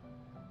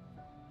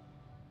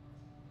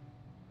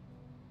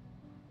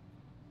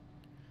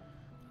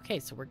 Okay,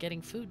 so we're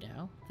getting food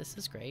now. This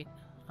is great.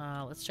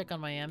 Let's check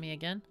on Miami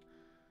again.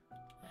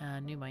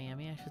 New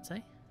Miami, I should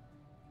say.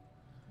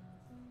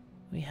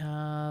 We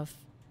have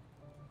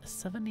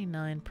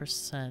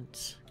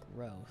 79%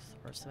 growth,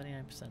 or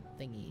 79%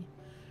 thingy.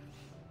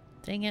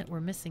 Dang it,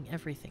 we're missing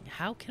everything.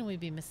 How can we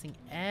be missing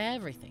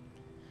everything?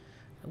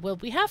 Well,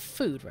 we have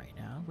food right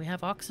now. We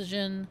have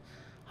oxygen,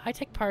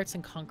 high-tech parts,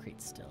 and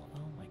concrete still.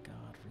 Oh my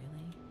god,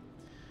 really?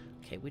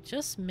 Okay, we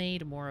just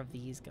made more of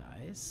these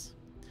guys.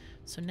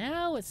 So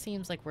now it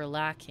seems like we're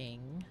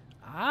lacking...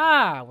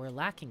 Ah, we're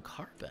lacking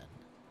carbon.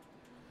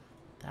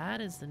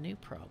 That is the new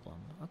problem.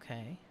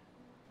 Okay.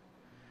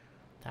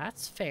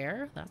 That's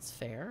fair. That's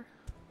fair.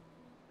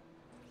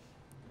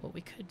 What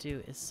we could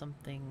do is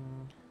something...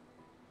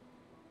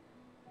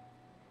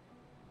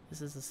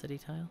 This is the city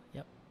tile?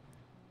 Yep.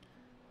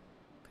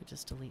 Could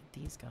just delete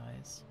these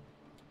guys.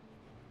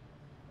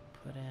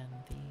 Put in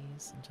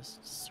these and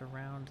just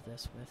surround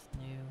this with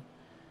new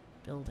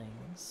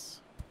buildings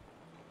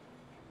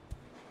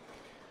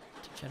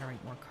to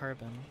generate more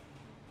carbon.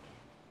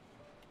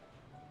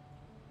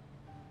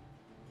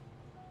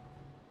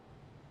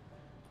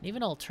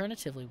 Even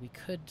alternatively, we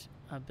could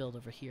build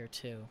over here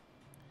too.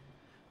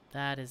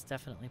 That is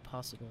definitely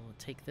possible.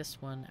 Take this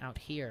one out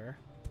here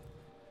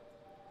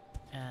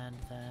and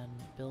then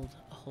build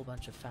a whole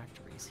bunch of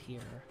factories here.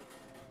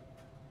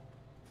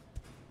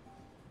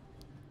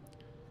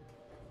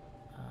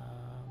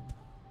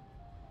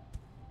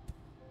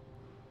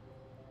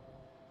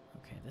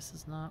 Okay, this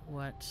is not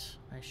what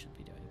I should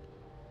be doing.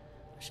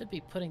 I should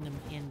be putting them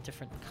in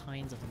different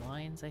kinds of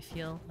lines, I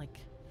feel. Like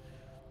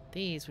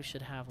these we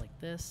should have like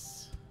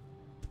this.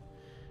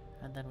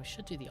 And then we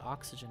should do the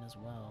oxygen as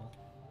well.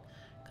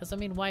 Because, I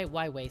mean, why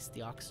waste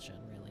the oxygen,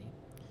 really?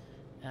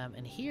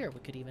 And here we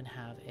could even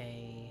have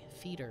a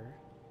feeder.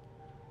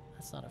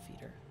 That's not a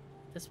feeder.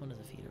 This one is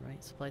a feeder,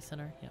 right? Supply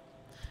center? Yeah.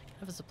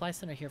 Have a supply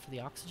center here for the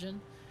oxygen.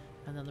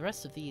 And then the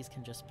rest of these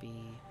can just be,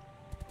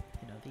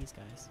 you know, these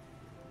guys.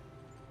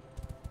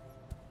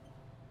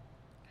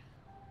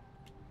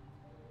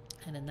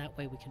 And in that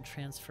way we can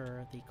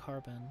transfer the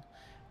carbon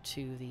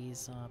to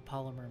these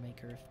polymer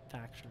maker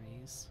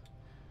factories.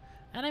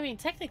 And I mean,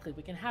 technically,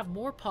 we can have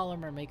more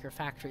polymer maker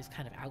factories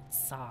kind of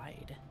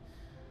outside.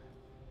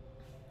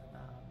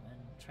 And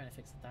trying to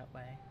fix it that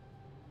way.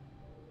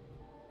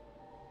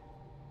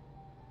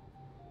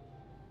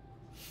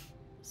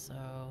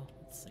 So,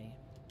 let's see.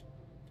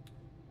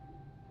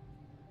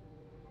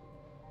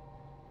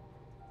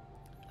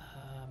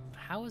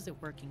 How is it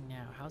working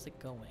now? How's it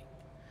going?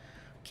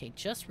 Okay,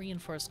 just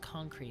reinforced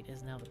concrete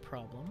is now the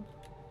problem.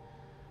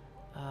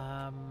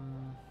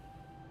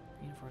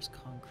 Reinforced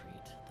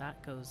concrete.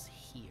 That goes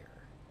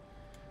here.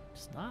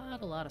 Just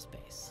not a lot of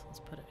space. Let's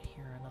put it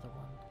here, another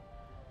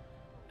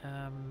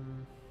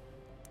one.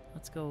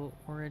 Let's go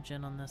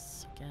origin on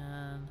this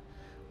again.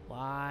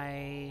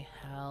 Why?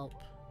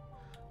 Help.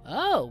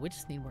 Oh, we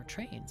just need more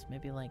trains.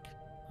 Maybe like,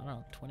 I don't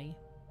know, 20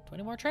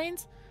 more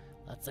trains?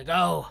 Let's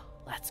go.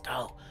 Let's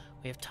go.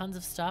 We have tons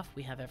of stuff.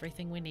 We have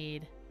everything we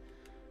need.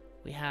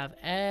 We have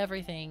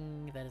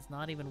everything that is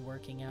not even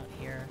working out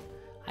here.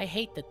 I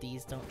hate that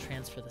these don't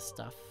transfer the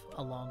stuff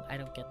along. I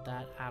don't get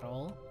that at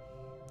all.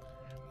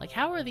 Like,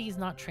 how are these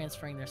not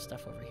transferring their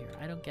stuff over here?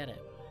 I don't get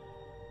it.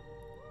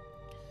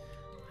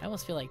 I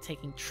almost feel like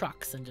taking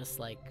trucks and just,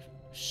 like,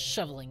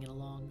 shoveling it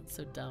along. It's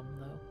so dumb,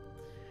 though.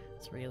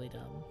 It's really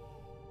dumb.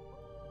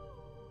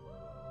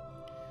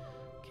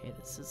 Okay,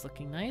 this is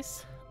looking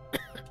nice.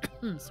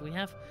 So we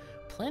have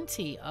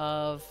plenty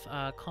of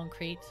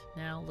concrete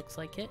now. Looks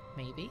like it.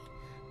 Maybe.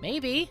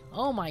 Maybe.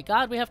 Oh my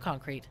god, we have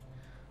concrete.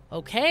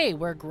 Okay,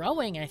 we're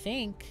growing, I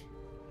think.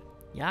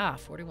 Yeah,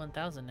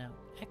 41,000 now.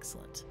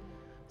 Excellent.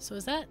 So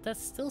is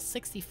that's still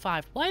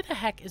 65. Why the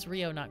heck is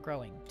Rio not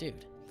growing?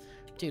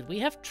 Dude, we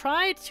have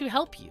tried to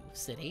help you,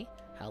 city.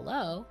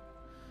 Hello?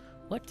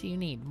 What do you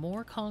need?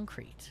 More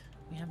concrete.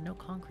 We have no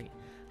concrete.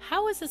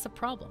 How is this a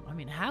problem? I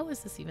mean, how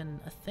is this even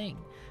a thing?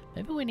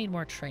 Maybe we need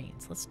more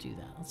trains. Let's do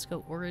that. Let's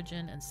go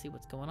origin and see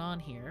what's going on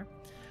here.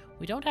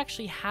 We don't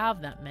actually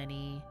have that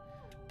many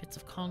bits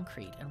of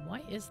concrete. And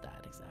why is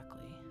that exactly?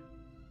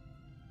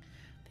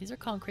 These are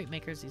concrete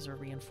makers. These are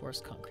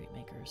reinforced concrete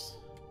makers.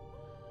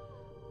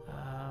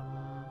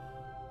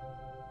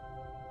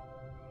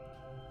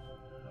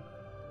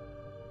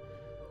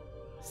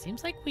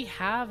 Seems like we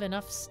have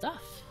enough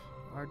stuff.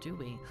 Or do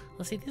we?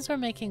 Let's see. These are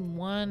making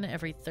one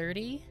every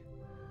 30.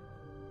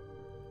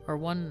 Or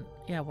one,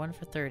 yeah, one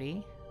for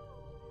 30.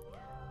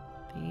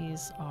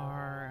 These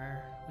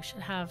are... We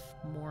should have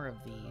more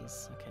of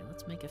these. Okay,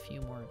 let's make a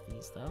few more of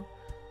these, though.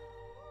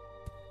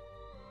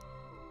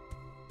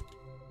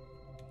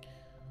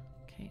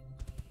 Okay.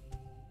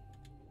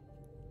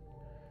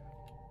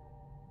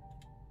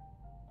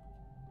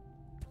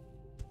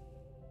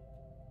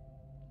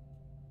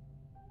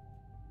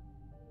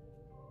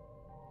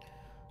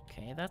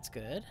 Okay, that's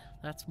good.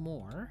 That's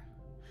more.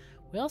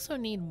 We also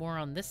need more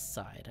on this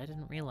side. I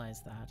didn't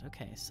realize that.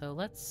 Okay, so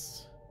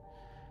let's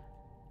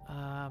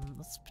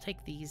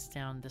take these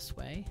down this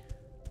way.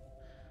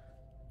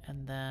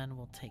 And then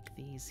we'll take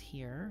these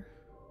here.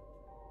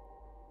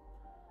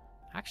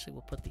 Actually,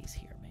 we'll put these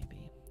here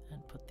maybe,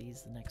 and put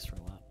these the next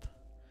row up.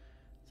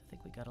 So I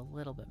think we got a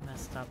little bit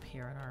messed up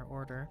here in our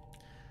order.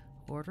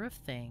 Order of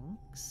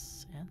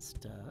things and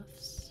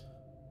stuffs.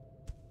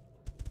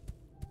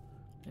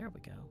 There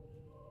we go.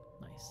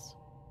 Nice.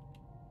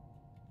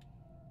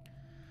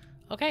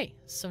 Okay,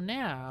 so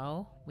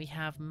now we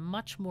have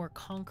much more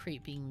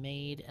concrete being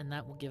made, and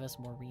that will give us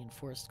more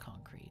reinforced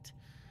concrete.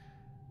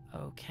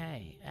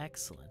 Okay,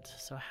 excellent.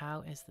 So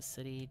how is the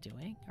city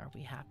doing? Are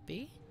we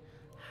happy?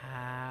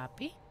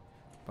 Happy?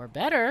 We're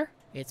better.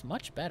 It's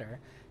much better.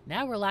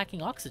 Now we're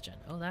lacking oxygen.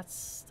 Oh,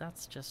 that's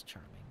just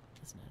charming,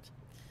 isn't it?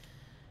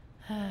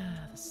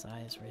 The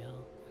sigh is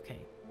real.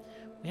 Okay.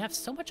 We have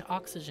so much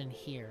oxygen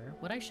here.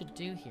 What I should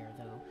do here,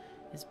 though,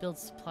 is build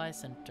supply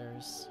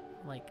centers,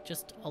 like,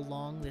 just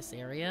along this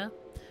area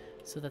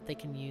so that they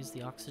can use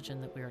the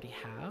oxygen that we already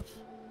have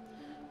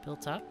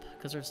built up,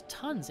 because there's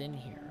tons in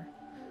here.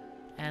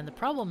 And the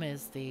problem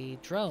is the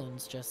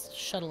drones just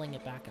shuttling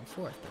it back and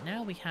forth. But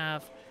now we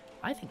have...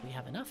 I think we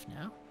have enough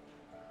now.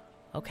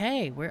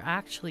 Okay, we're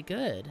actually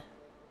good.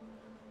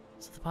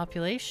 So the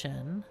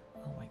population...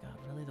 Oh my god,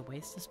 really? The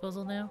waste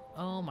disposal now?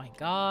 Oh my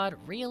god,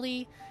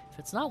 really? If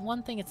it's not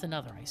one thing, it's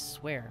another, I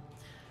swear.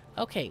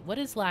 Okay, what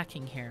is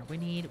lacking here?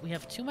 We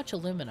have too much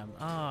aluminum.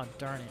 Oh,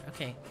 darn it.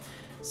 Okay,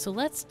 so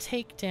let's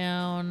take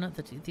down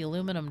the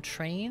aluminum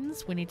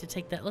trains. We need to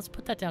take that... Let's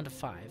put that down to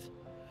 5.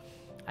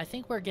 I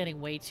think we're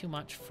getting way too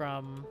much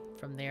from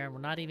there. We're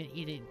not even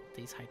eating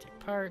these high-tech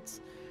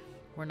parts.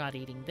 We're not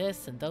eating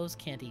this, and those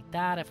can't eat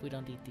that if we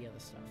don't eat the other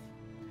stuff.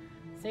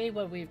 See,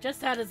 what we've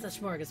just had is a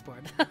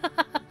smorgasbord.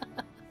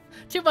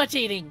 Too much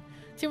eating.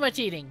 Too much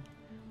eating.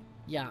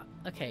 Yeah,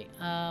 okay.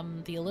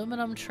 The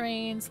aluminum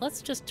trains,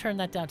 let's just turn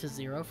that down to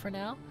 0 for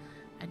now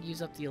and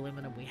use up the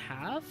aluminum we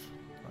have,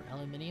 or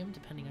aluminium,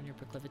 depending on your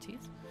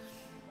proclivities.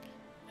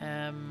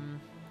 Yeah,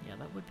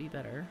 that would be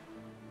better.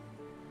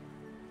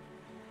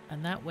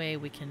 And that way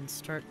we can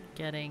start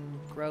getting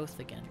growth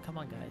again. Come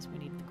on, guys, we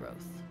need the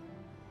growth.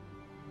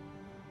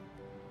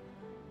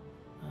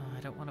 I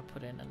don't want to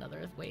put in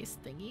another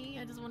waste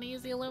thingy. I just want to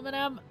use the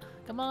aluminum.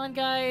 Come on,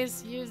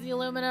 guys, use the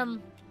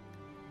aluminum.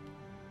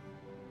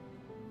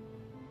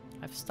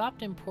 I've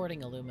stopped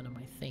importing aluminum,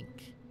 I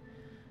think.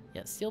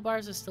 Yeah, steel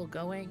bars are still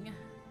going.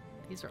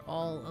 These are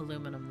all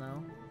aluminum,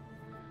 though.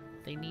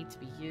 They need to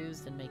be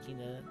used in making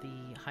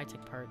the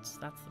high-tech parts.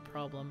 That's the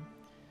problem.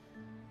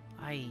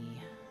 I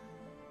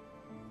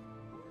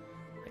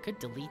could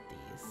delete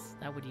these.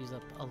 That would use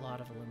up a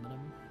lot of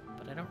aluminum,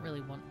 but I don't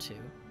really want to.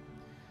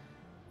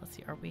 Let's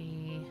see, are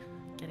we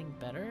getting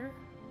better?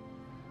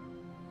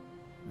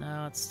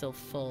 No, it's still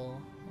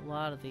full. A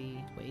lot of the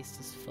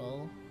waste is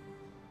full.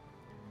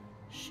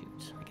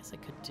 Shoot, I guess I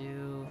could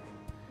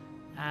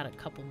add a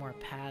couple more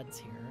pads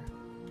here.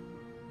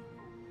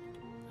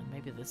 And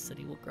maybe this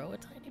city will grow a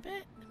tiny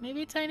bit.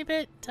 Maybe a tiny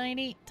bit.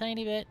 Tiny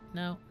bit.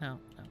 No.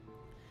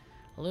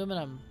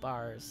 Aluminum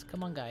bars.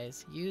 Come on,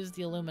 guys. Use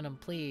the aluminum,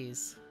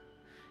 please.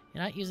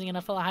 You're not using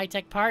enough of the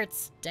high-tech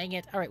parts. Dang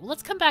it. All right, well,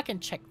 let's come back and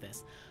check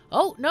this.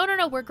 Oh,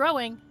 no. We're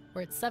growing.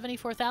 We're at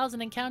 74,000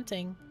 and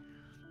counting.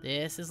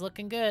 This is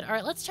looking good. All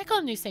right, let's check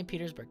on New St.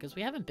 Petersburg, because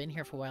we haven't been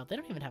here for a while. They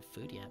don't even have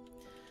food yet.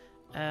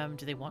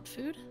 Do they want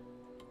food?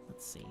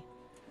 Let's see.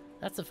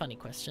 That's a funny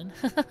question.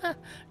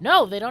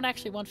 No, they don't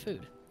actually want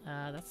food.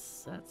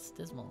 That's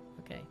dismal.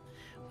 Okay.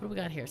 What do we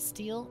got here?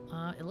 Steel.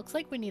 It looks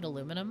like we need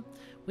aluminum.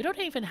 We don't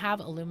even have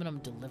aluminum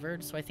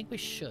delivered, so I think we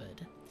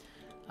should.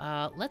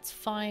 Let's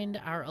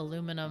find our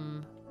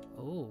aluminum.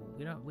 Oh,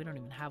 we don't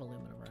even have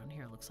aluminum around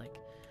here, it looks like.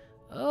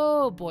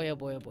 Oh boy, oh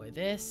boy, oh boy.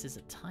 This is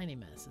a tiny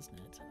mess, isn't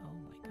it? Oh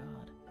my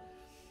god.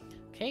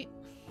 Okay.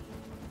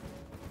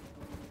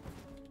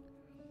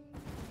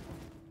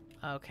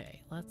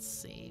 Okay, let's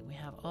see. We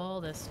have all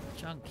this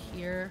junk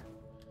here.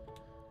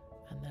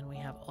 And then we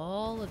have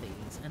all of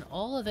these. And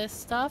all of this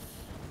stuff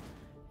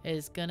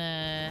is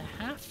gonna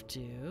have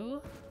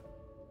to...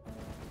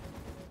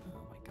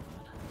 Oh my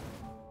god.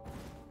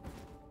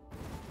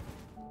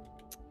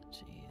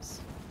 Jeez.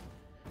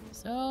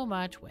 So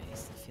much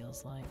waste, it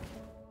feels like.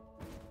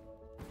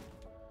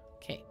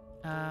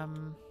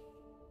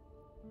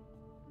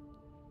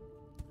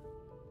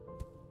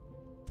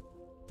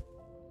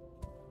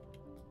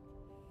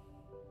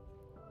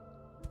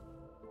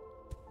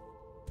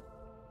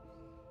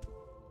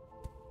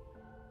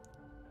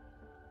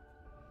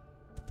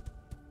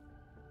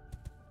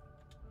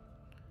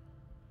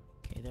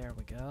 Okay, there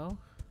we go.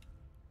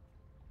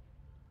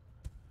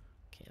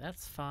 Okay,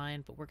 that's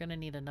fine, but we're gonna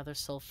need another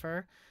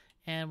sulfur,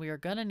 and we are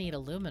gonna need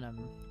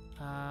aluminum.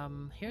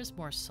 Here's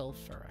more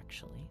sulfur,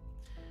 actually,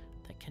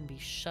 that can be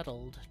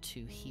shuttled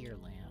to here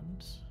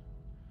land.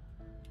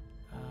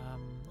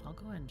 I'll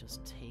go ahead and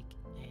just take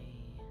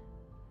a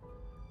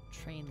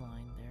train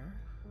line there.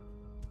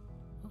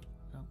 Oh,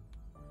 no.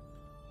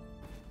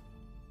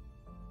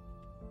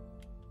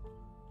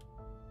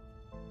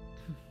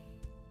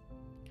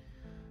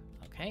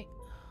 Okay.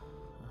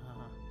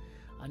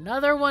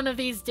 Another one of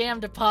these damn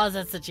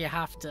deposits that you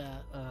have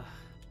to...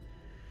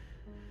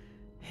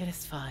 It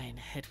is fine.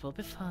 It will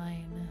be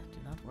fine. Do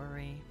not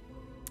worry.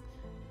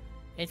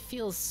 It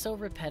feels so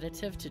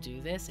repetitive to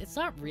do this. It's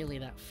not really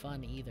that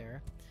fun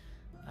either.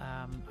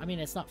 I mean,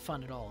 it's not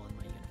fun at all in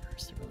my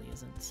universe. It really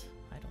isn't.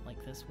 I don't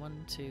like this.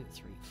 1, 2,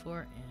 3, 4,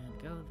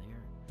 and go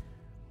there.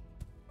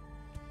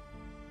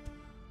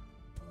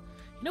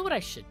 You know what I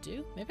should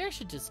do? Maybe I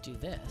should just do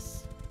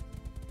this.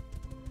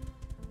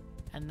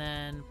 And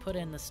then put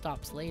in the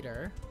stops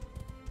later.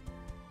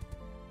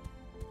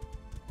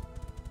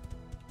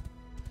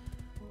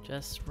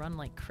 Just run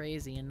like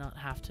crazy and not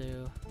have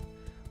to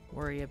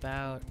worry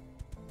about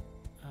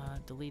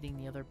deleting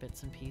the other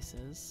bits and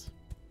pieces.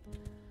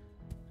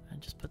 And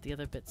just put the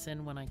other bits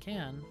in when I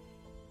can.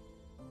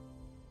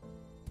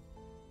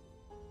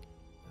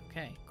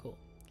 Okay, cool.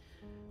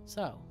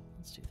 So,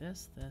 let's do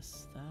this,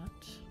 this,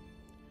 that,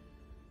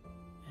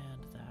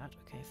 and that.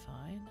 Okay,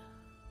 fine.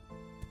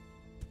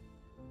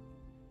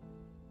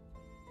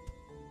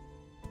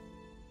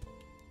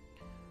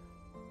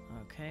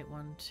 Okay,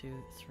 1,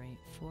 2, 3,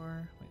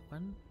 4. Wait,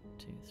 1,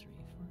 2, 3, 4.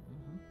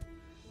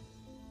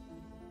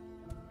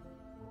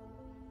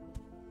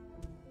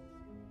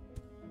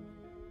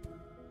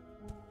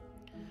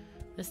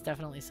 This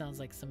definitely sounds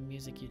like some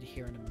music you'd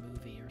hear in a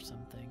movie or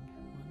something.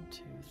 1,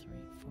 2, 3,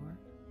 4.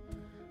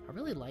 I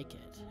really like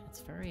it. It's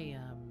very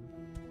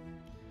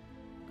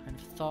kind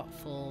of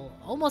thoughtful,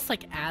 almost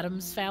like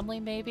Addams Family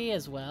maybe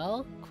as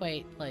well.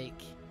 Quite like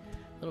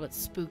a little bit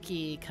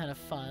spooky, kind of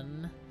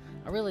fun.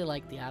 I really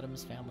like the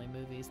Addams Family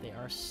movies. They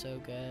are so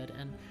good.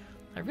 And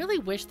I really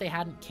wish they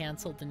hadn't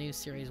canceled the new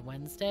series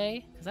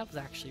Wednesday, because that was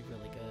actually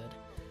really good.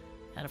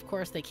 And of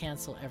course they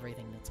cancel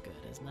everything that's good.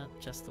 Isn't that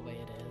just the way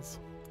it is?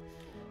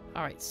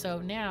 Alright, so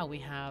now we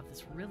have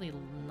this really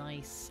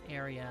nice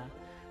area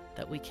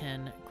that we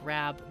can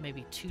grab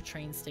maybe 2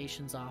 train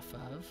stations off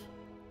of.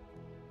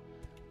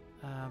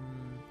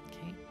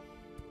 Okay.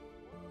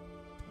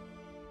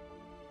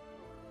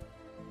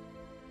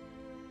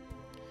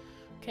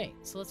 Okay,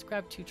 so let's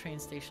grab 2 train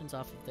stations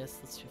off of this.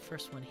 Let's do the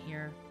first one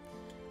here,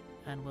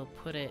 and we'll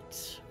put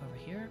it over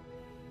here.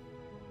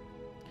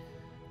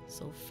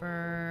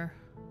 Sulfur,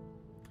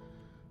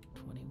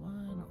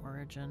 21,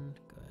 origin,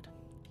 good.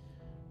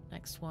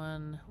 Next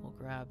one we'll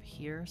grab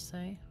here,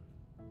 say,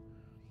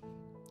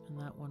 and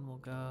that one will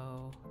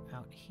go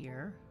out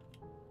here.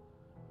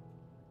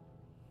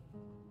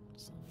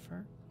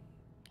 Sulfur.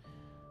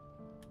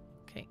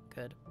 Okay,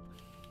 good.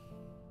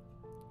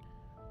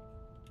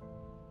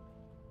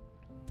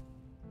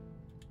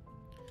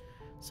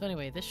 So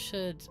anyway, this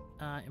should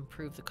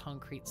improve the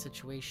concrete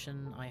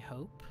situation, I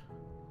hope.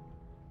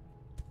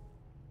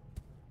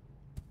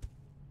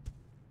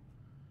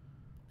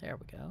 There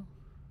we go.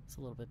 It's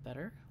a little bit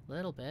better. A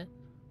little bit.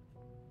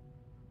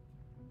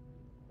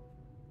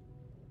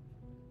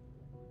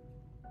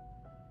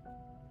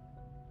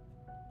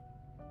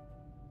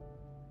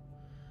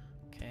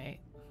 Okay,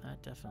 that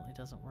definitely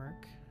doesn't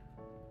work.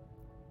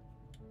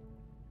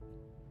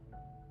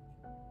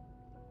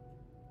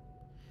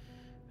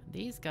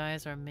 These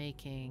guys are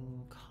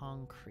making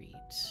concrete,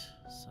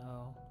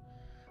 so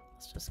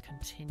let's just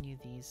continue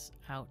these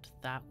out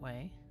that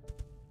way.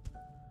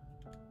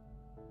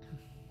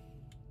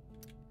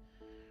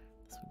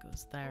 This one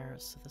goes there,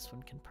 so this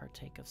one can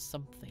partake of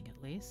something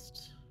at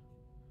least.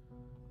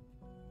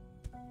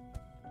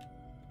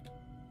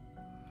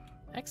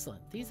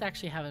 Excellent. These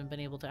actually haven't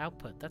been able to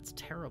output. That's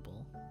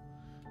terrible.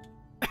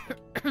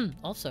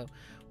 Also,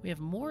 we have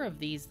more of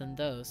these than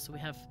those, so we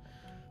have...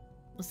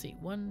 Let's see,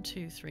 1,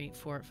 2, 3,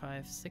 4,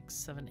 5, 6,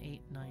 7,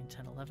 8, 9,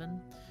 10,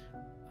 11.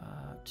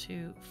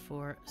 2,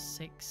 4,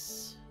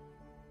 6,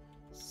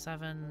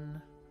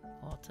 7, 8,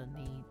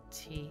 9,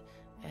 10,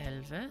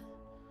 11.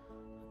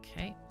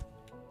 Okay.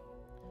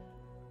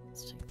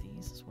 Let's take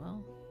these as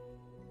well.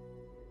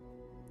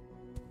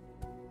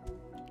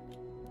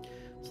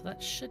 So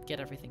that should get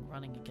everything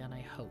running again,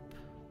 I hope.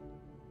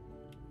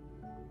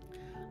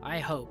 I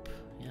hope,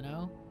 you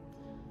know?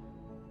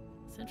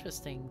 It's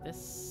interesting,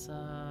 this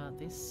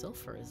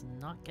sulfur is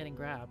not getting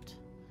grabbed.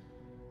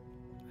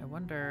 I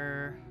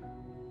wonder...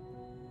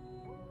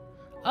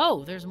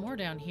 Oh, there's more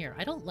down here.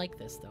 I don't like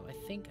this, though. I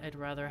think I'd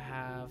rather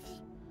have...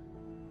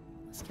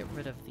 Let's get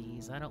rid of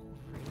these. I don't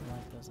really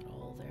like those at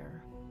all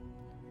there.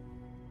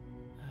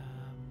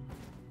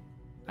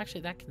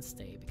 Actually, that can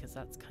stay, because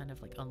that's kind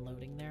of like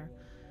unloading there.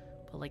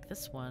 But like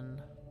this one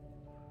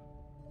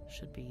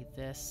should be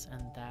this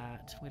and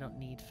that. We don't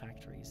need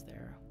factories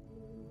there.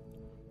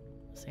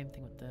 Same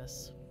thing with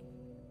this.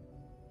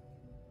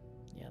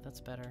 Yeah, that's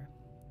better.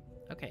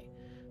 Okay,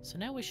 so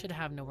now we should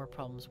have no more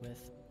problems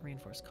with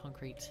reinforced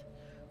concrete.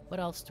 What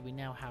else do we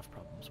now have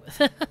problems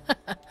with?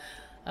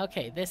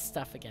 Okay, this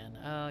stuff again.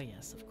 Oh,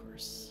 yes, of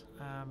course.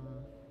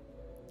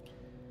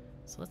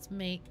 So let's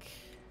make...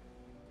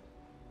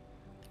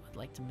 I'd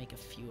like to make a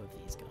few of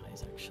these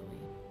guys, actually.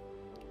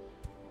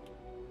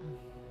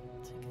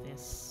 Take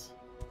this.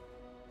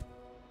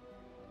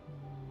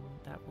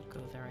 That will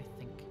go there, I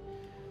think.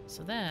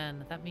 So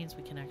then, that means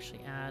we can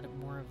actually add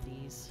more of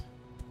these.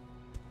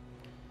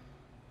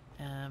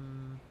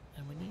 And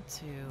we need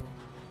to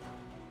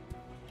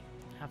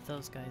have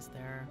those guys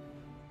there.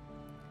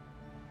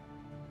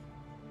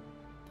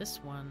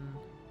 This one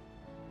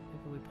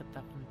Maybe we put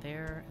that one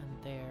there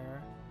and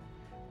there.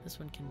 This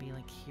one can be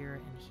like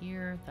here and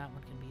here. That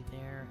one can be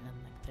there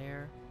and like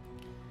there.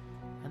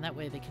 And that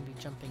way they can be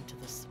jumping to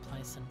the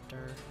supply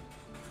center.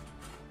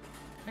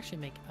 Actually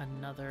make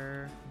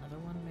another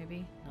one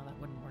maybe? No, that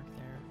wouldn't work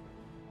there.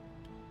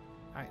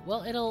 Alright,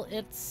 well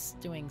it's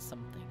doing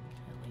something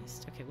at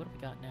least. Okay, what do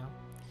we got now?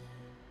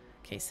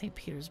 Okay, St.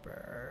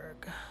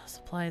 Petersburg.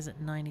 Supplies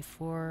at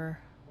 94.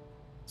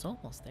 It's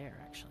almost there,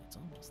 actually. It's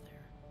almost there.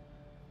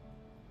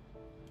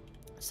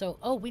 So,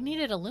 oh, we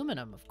needed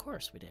aluminum. Of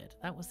course we did.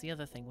 That was the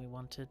other thing we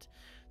wanted.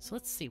 So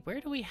let's see.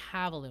 Where do we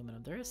have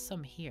aluminum? There is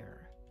some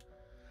here.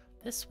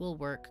 This will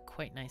work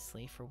quite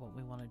nicely for what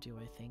we want to do,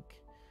 I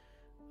think.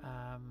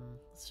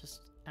 Let's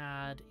just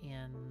add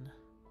in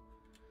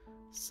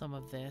some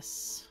of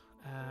this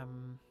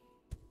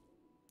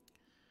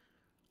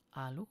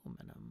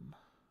aluminum.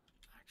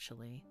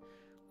 Actually,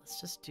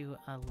 let's just do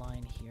a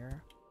line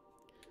here.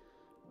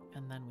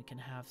 And then we can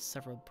have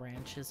several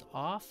branches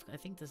off. I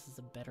think this is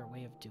a better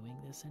way of doing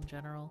this in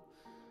general.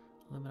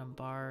 Aluminum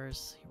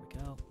bars, here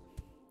we go.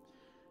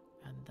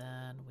 And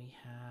then we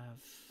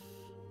have...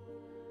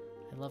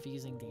 I love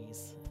using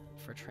these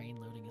for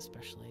train loading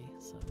especially,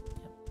 so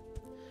yep.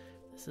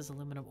 This is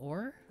aluminum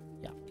ore.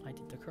 Yeah, I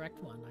did the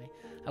correct one.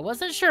 I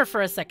wasn't sure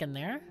for a second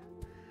there.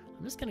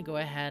 I'm just gonna go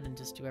ahead and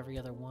just do every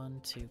other one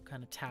to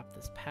kind of tap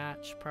this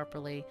patch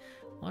properly.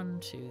 1,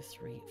 2,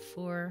 3,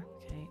 4,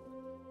 okay.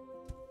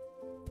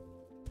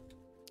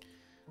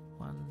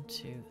 1,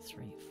 2,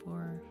 3,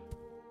 4.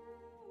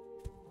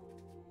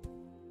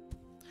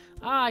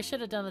 Ah, I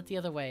should have done it the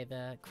other way,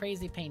 the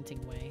crazy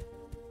painting way.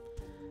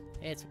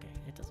 It's okay,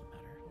 it doesn't matter.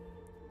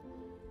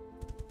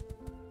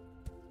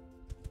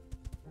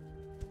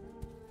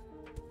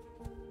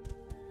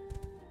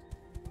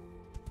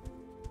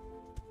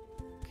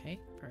 Okay,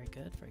 very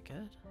good, very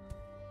good.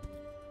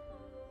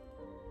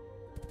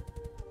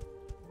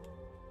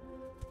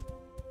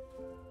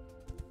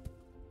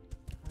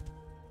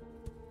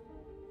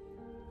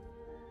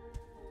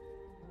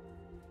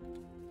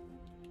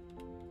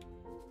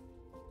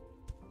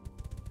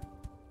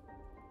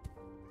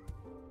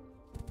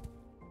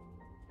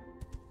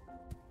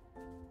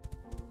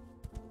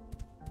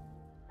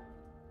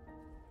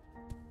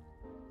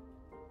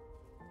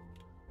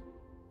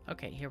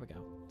 Okay, here we go.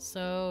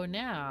 So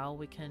now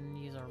we can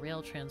use our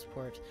rail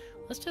transport.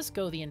 Let's just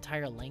go the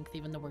entire length,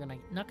 even though we're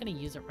not gonna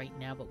use it right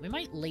now, but we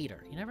might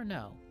later. You never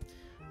know.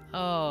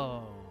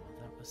 Oh,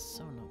 that was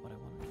so not what I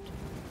wanted to do.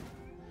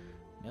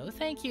 No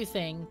thank you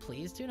thing.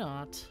 Please do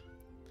not.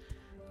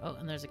 Oh,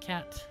 and there's a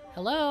cat.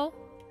 Hello?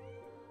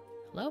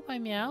 Hello, my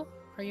meow?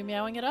 Are you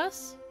meowing at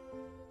us?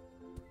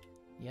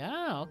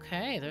 Yeah,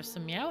 okay. There's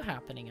some meow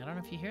happening. I don't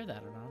know if you hear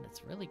that or not.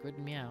 It's really good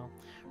meow.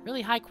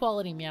 Really high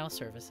quality meow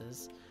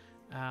services.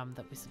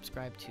 That we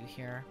subscribe to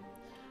here.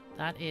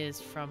 That is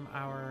from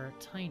our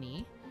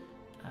tiny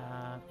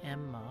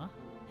Emma.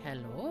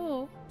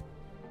 Hello.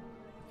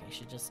 Okay,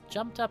 she just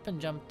jumped up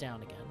and jumped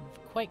down again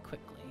quite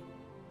quickly.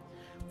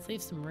 Let's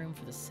leave some room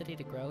for the city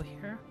to grow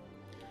here.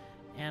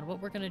 And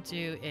what we're gonna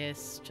do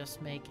is just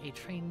make a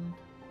train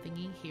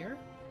thingy here.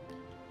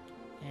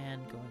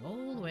 And going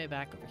all the way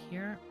back over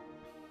here.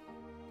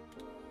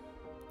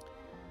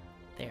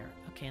 There.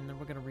 Okay, and then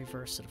we're going to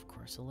reverse it, of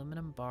course.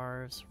 Aluminum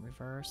bars,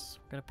 reverse.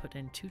 We're going to put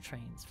in 2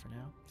 trains for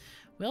now.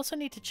 We also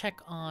need to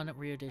check on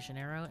Rio de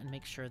Janeiro and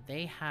make sure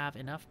they have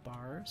enough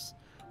bars.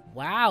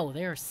 Wow,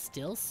 they're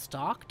still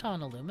stocked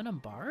on aluminum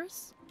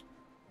bars?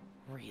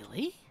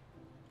 Really?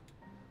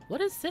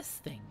 What is this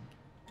thing?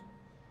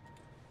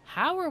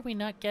 How are we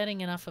not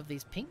getting enough of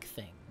these pink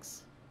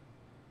things?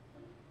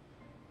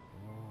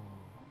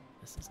 Oh,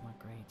 this is not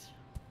great.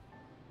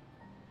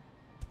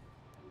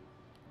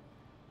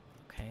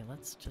 Okay,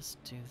 let's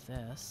just do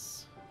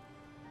this.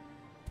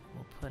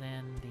 We'll put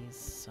in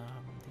these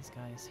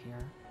guys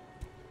here.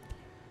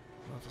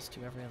 We'll just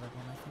do every other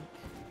one, I think.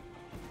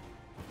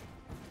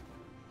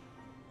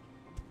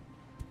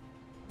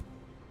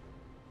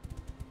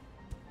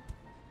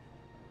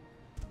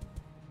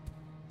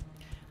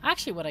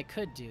 Actually, what I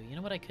could do, you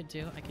know what I could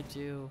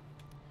do?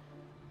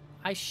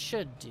 I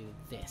should do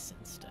this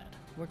instead.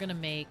 We're gonna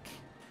make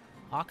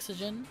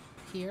oxygen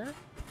here.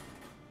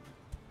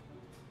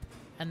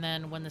 And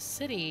then when the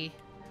city...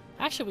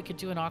 Actually, we could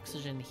do an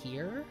oxygen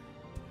here.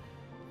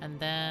 And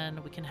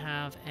then we can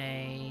have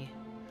an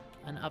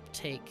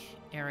uptake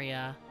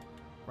area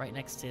right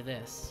next to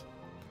this.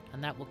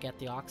 And that will get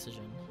the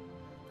oxygen.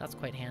 That's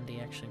quite handy,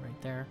 actually,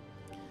 right there.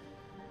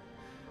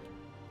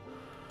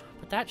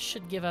 But that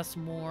should give us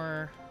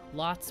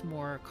lots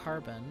more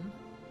carbon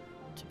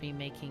to be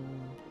making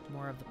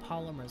more of the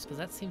polymers. Because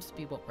that seems to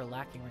be what we're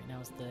lacking right now,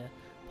 is the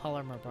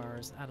polymer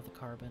bars out of the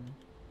carbon.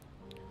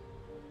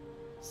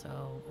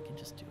 So we can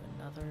just do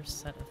another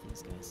set of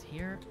these guys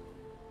here.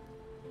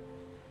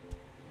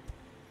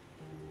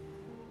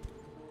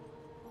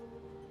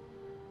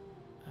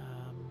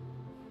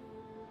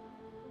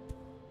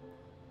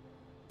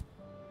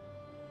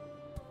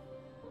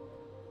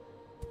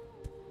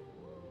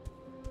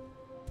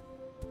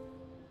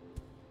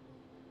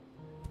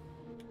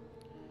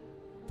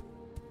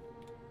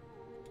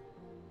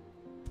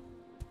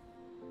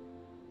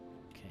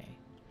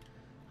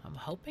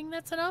 hoping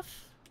that's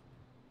enough.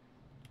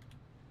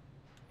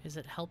 Is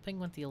it helping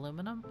with the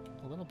aluminum?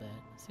 A little bit.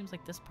 Seems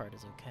like this part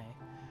is okay.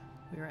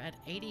 We are at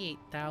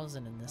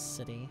 88,000 in this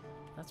city.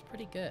 That's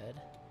pretty good.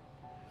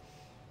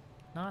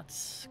 Not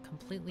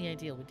completely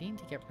ideal. We need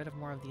to get rid of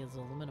more of these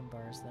aluminum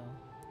bars, though.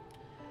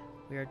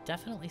 We are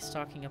definitely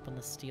stocking up on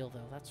the steel,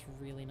 though. That's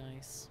really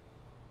nice.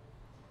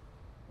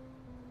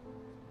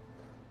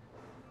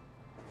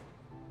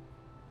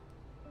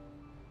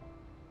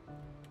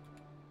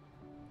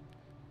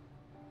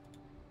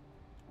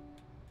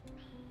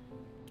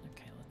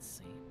 Okay, let's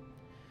see.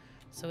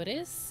 So it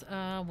is,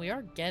 we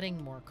are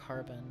getting more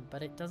carbon,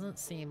 but it doesn't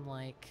seem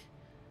like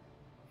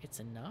it's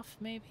enough,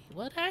 maybe?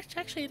 Well,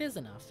 actually it is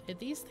enough.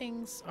 These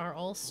things are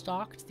all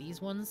stocked,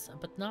 these ones,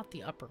 but not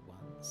the upper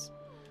ones.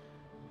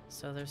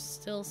 So there's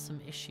still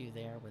some issue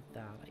there with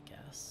that, I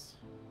guess.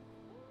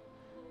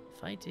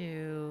 If I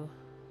do...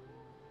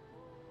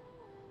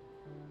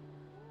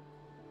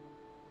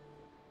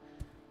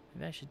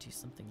 Maybe I should do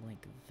something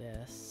like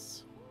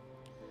this.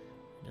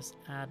 Just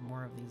add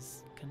more of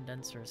these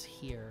condensers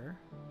here.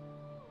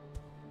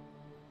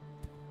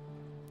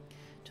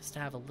 Just to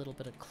have a little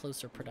bit of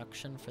closer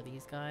production for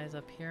these guys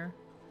up here.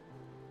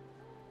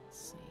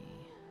 Let's see.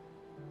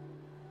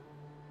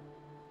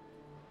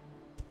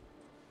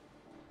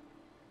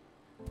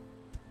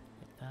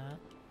 Like that.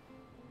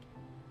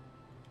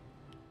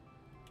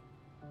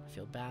 I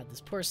feel bad. This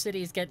poor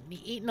city is getting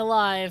eaten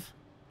alive.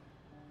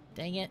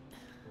 Dang it.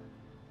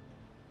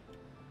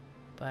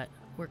 But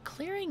we're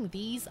clearing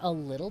these a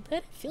little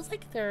bit. It feels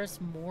like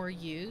there's more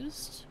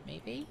used,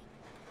 maybe.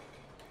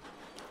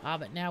 Ah,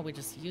 but now we're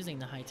just using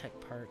the high-tech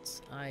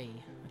parts. Aye.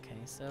 Okay,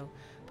 so...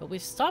 But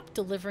we've stopped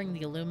delivering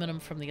the aluminum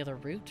from the other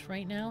route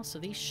right now, so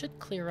these should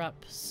clear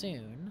up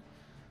soon.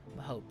 I'm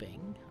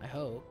hoping. I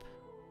hope.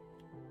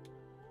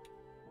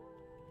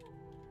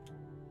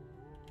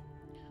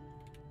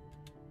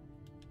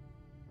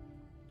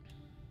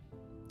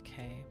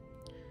 Okay.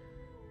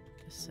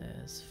 This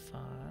is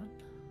fun.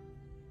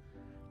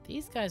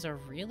 These guys are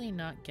really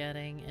not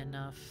getting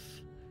enough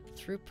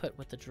throughput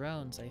with the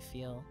drones, I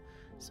feel.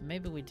 So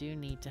maybe we do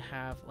need to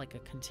have like a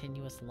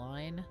continuous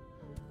line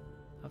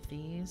of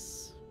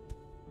these.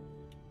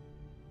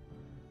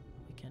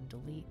 We can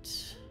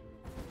delete.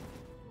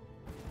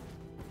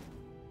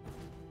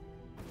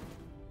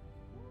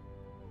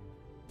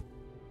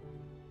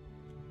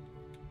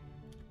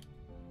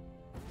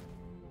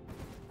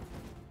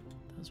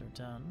 Those are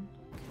done.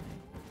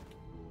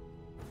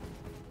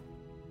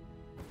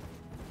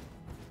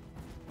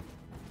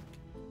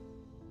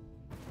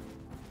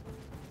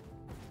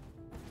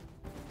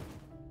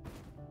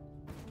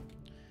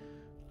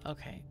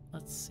 Okay,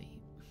 let's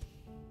see.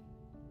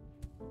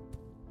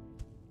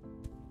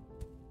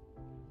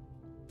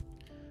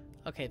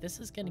 Okay, this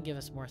is going to give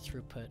us more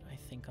throughput, I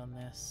think, on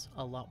this.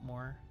 A lot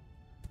more.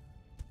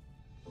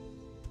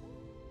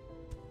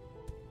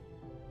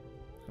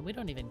 And we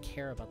don't even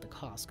care about the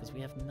cost, because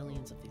we have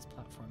millions of these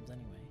platforms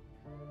anyway.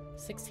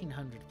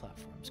 1,600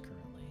 platforms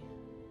currently.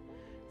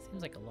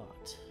 Seems like a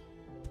lot.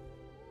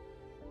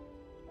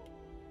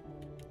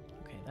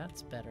 Okay,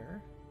 that's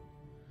better.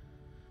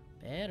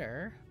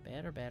 Better.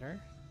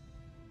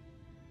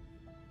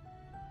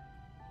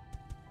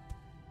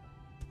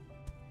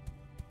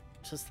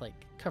 Just like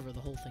cover the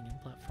whole thing in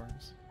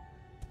platforms.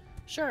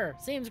 Sure,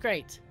 seems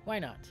great. Why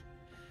not?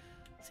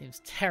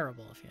 Seems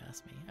terrible if you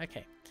ask me.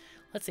 Okay,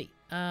 let's see.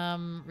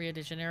 Rio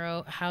de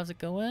Janeiro, how's it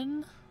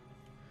going?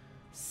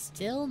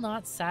 Still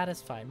not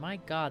satisfied. My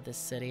God, this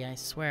city, I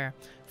swear.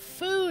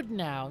 Food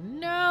now.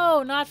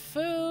 No, not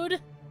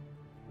food.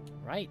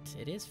 Right,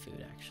 it is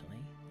food actually.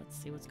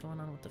 Let's see what's going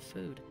on with the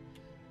food.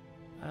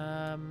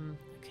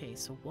 Okay,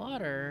 so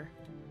water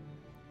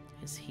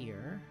is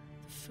here.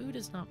 The food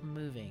is not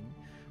moving.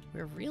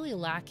 We're really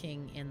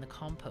lacking in the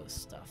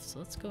compost stuff, so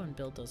let's go and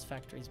build those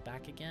factories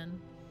back again.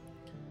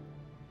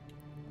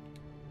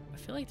 I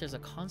feel like there's a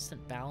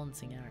constant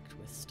balancing act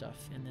with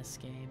stuff in this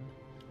game.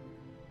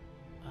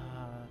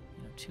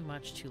 You know, too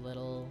much, too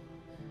little.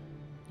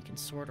 You can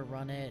sort of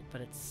run it,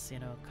 but it's, you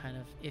know, kind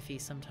of iffy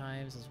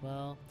sometimes as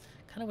well.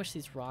 Kind of wish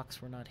these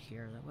rocks were not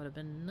here. That would have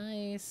been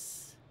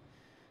nice.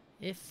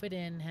 If we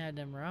didn't have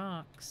them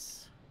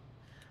rocks.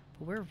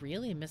 But we're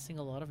really missing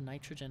a lot of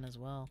nitrogen as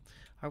well.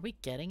 Are we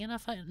getting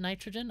enough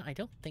nitrogen? I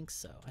don't think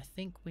so. I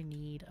think we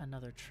need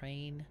another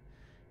train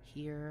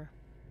here.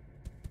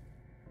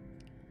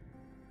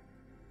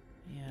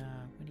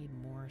 Yeah, we need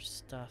more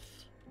stuff.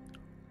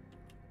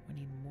 We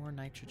need more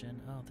nitrogen.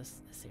 Oh,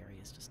 this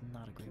area is just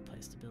not a great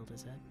place to build,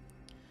 is it?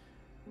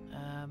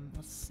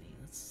 Let's see.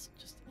 Let's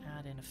just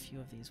add in a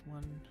few of these.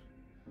 1...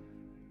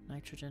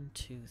 nitrogen,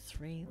 2,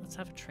 3. Let's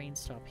have a train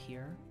stop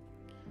here.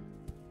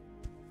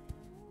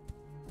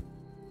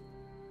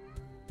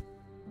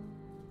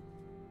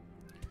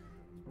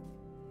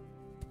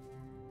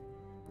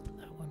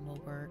 That one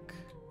will work.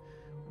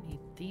 We need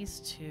these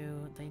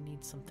two. They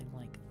need something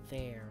like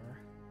there.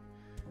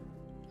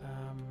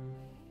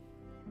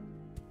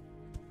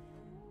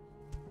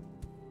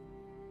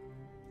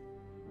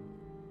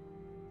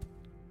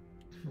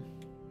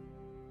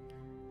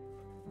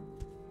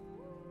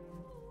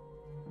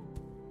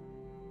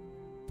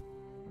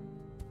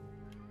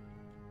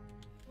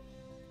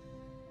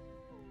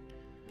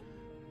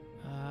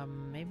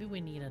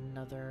 we need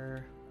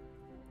another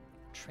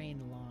train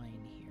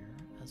line here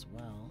as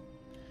well.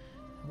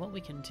 And what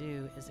we can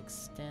do is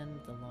extend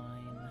the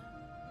line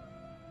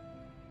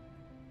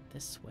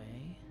this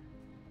way.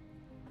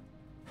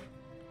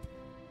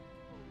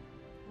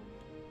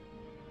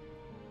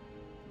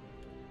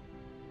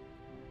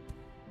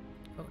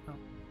 Oh, no.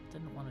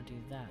 Didn't want to do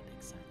that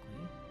exactly.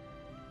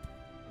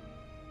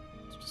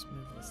 Let's just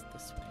move this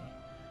way,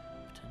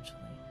 potentially.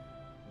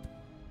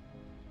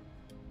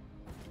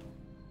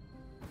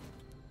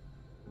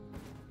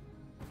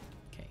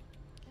 Okay.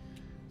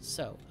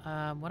 So,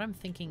 what I'm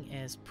thinking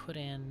is put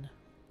in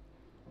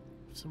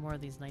some more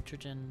of these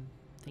nitrogen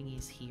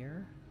thingies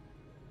here.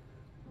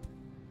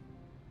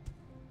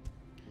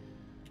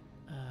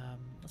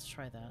 Let's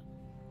try that.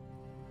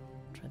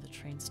 Try the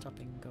train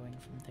stopping going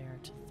from there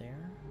to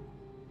there.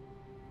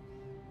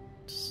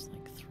 Just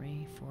like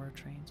 3, 4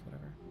 trains,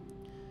 whatever.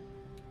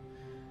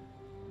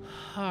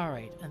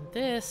 Alright, and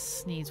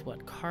this needs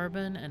what?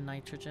 Carbon and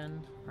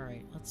nitrogen.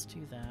 Alright, let's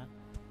do that.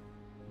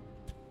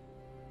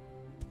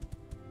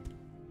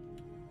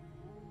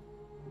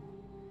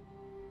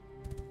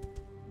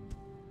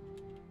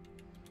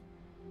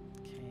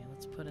 Okay,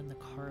 let's put in the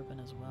carbon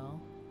as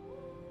well.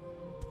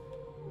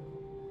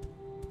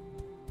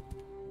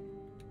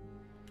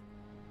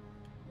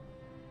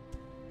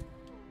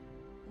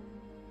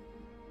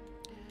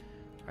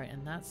 Alright,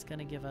 and that's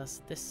gonna give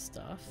us this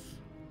stuff.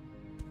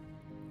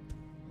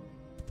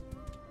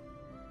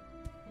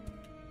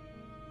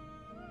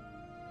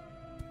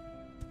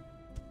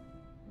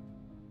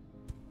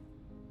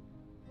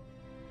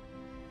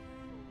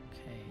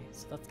 Okay,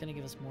 so that's gonna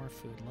give us more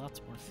food,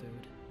 lots more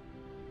food.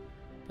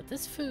 But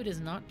this food is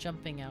not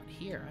jumping out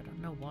here. I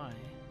don't know why.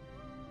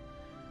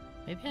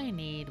 Maybe I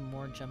need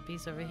more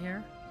jumpies over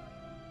here.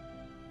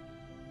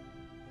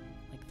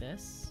 Like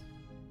this.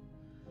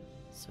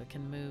 So it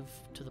can move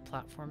to the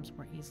platforms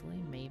more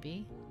easily,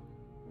 maybe.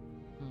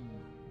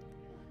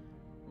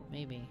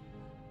 Maybe.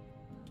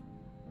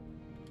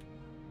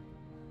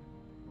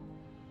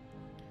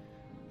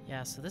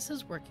 Yeah, so this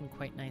is working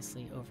quite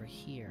nicely over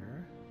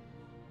here.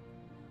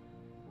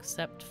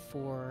 Except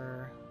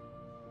for...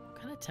 I'm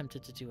kind of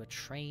tempted to do a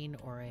train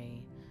or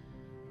a...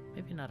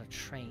 Maybe not a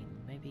train,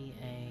 maybe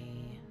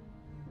a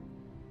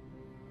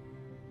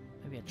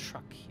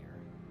truck here.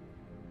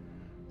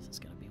 This is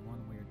gonna be one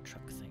weird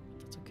truck thing,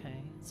 but that's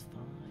okay. It's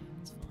fine,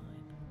 it's fine.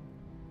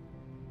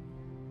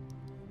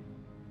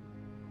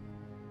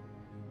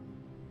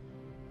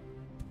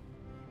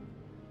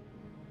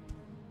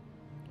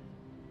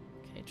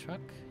 Okay, truck,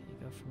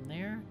 you go from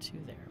there to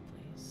there,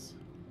 please.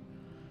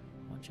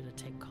 I want you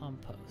to take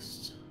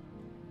compost.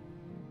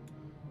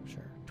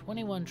 Sure,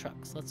 21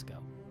 trucks, let's go.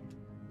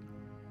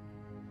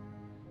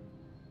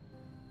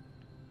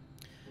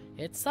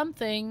 It's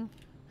something.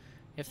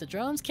 If the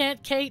drones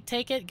can't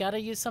take it, gotta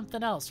use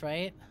something else,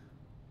 right?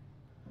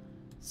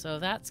 So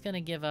that's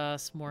gonna give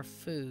us more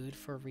food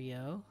for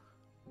Rio.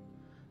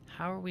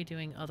 How are we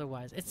doing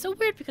otherwise? It's so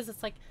weird because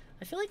it's like,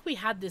 I feel like we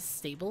had this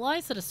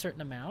stabilized at a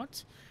certain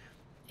amount.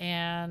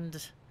 And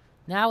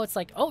now it's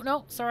like, oh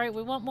no, sorry,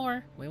 we want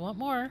more. We want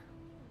more.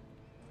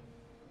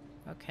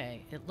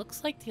 Okay, it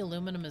looks like the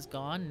aluminum is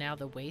gone. Now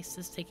the waste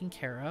is taken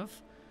care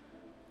of.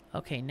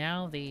 Okay,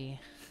 now the...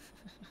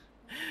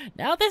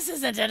 Now this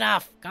isn't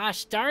enough!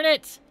 Gosh darn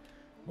it!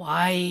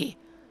 Why?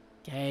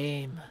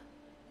 Game.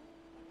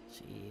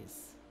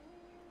 Jeez.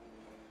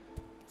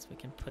 Guess we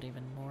can put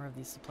even more of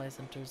these supply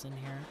centers in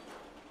here.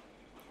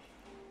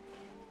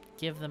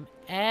 Give them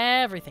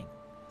everything.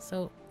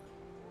 So,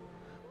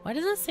 why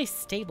does it say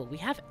stable? We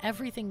have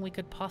everything we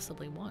could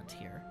possibly want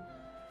here.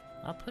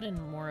 I'll put in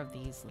more of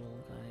these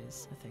little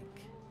guys, I think.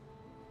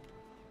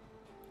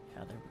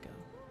 Yeah, there we go.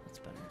 That's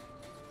better.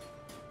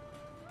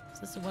 Is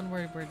this the one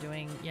where we're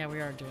doing... Yeah,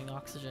 we are doing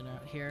oxygen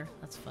out here.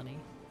 That's funny.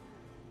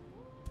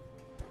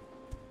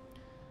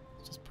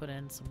 Let's just put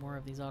in some more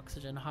of these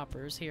oxygen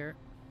hoppers here.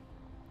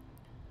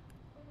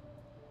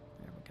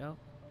 There we go.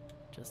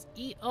 Just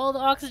eat all the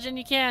oxygen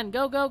you can.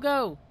 Go, go,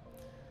 go!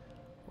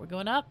 We're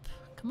going up.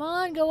 Come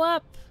on, go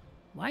up!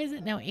 Why is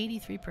it now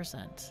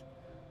 83%?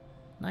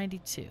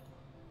 92.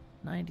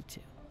 92.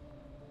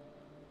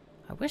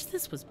 I wish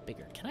this was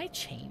bigger. Can I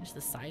change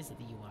the size of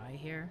the UI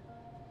here?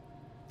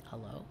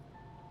 Hello?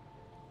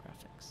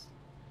 Graphics.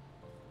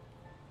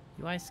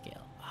 UI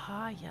scale.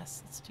 Ah,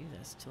 yes. Let's do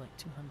this to like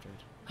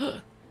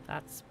 200.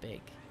 That's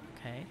big.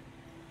 Okay.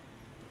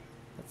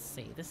 Let's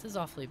see. This is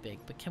awfully big,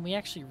 but can we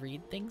actually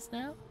read things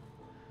now?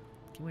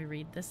 Can we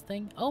read this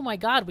thing? Oh my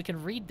god, we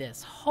can read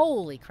this.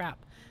 Holy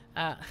crap.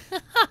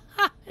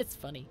 It's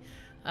funny.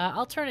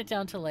 I'll turn it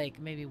down to like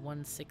maybe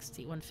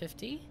 160,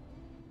 150.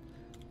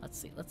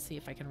 Let's see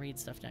if I can read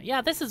stuff now.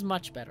 Yeah, this is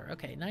much better.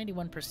 Okay,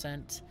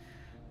 91%,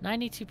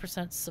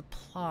 92%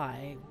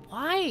 supply.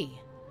 Why?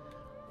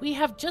 We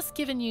have just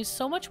given you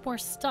so much more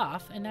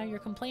stuff, and now you're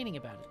complaining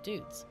about it.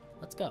 Dudes,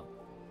 let's go.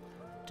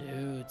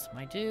 Dudes,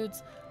 my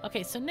dudes.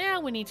 Okay, so now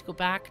we need to go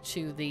back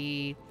to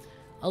the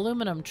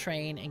aluminum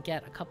train and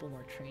get a couple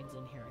more trains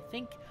in here. I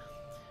think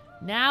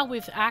Now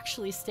we've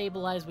actually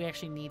stabilized. We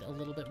actually need a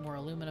little bit more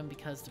aluminum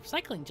because the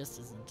recycling just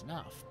isn't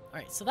enough. All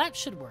right, so that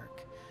should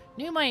work.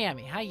 New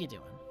Miami, how you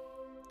doing?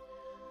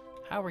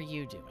 How are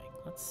you doing?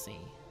 Let's see.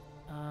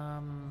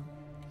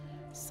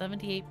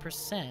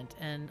 78%,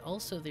 and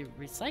also the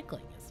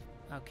recycling is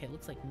okay.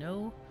 Looks like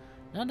none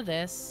of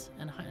this,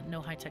 and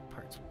no high-tech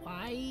parts.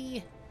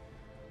 Why?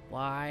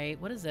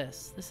 What is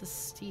this? This is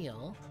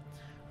steel.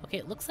 Okay,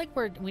 it looks like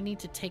we need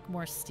to take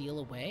more steel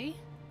away.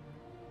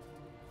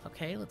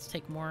 Okay, let's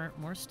take more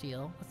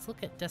steel. Let's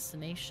look at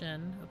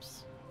destination.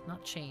 Oops,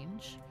 not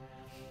change.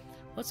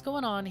 What's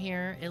going on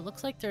here? It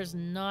looks like there's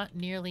not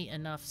nearly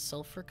enough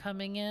sulfur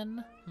coming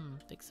in.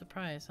 Big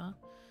surprise, huh?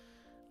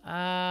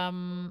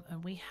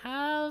 And we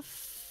have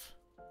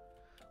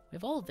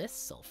all this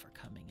sulfur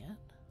coming in.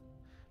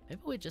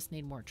 Maybe we just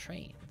need more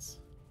trains.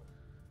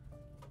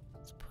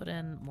 Let's put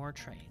in more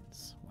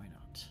trains. Why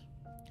not?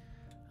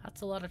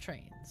 That's a lot of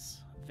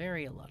trains.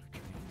 A lot of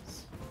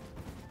trains.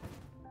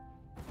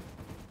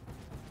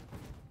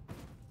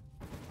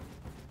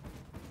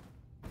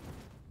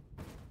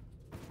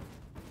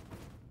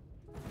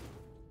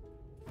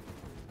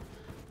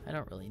 I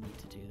don't really need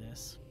to do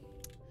this.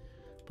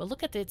 But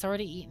look at it, it's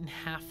already eaten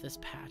half this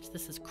patch.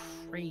 This is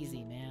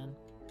crazy, man.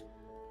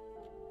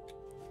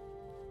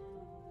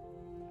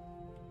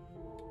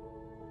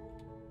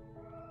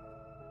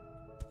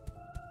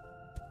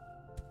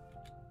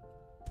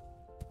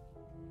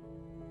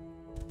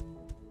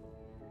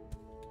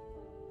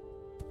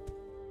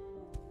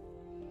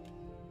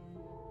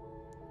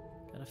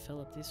 Gotta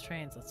fill up these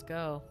trains. Let's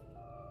go.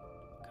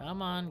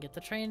 Come on, get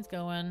the trains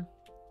going.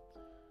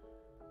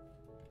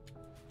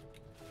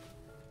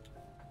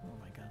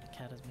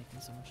 Cat is making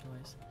so much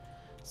noise.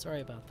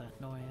 Sorry about that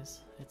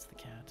noise. It's the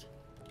cat.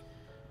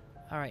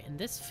 Alright, and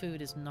this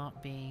food is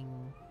not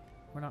being...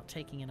 We're not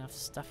taking enough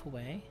stuff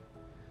away.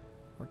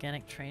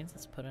 Organic trains,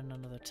 let's put in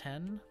another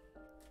 10.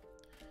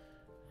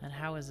 And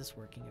how is this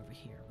working over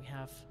here? We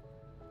have...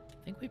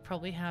 I think we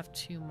probably have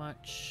too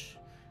much...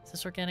 Is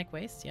this organic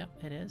waste?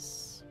 Yep, it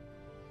is.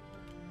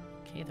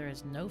 Okay, there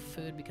is no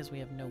food because we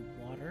have no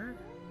water.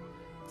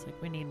 Looks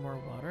like we need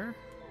more water.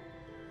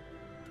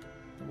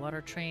 The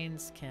water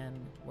trains can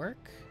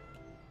work.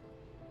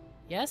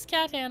 Yes,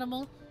 cat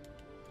animal.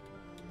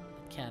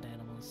 That cat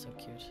animal is so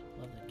cute.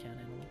 Love that cat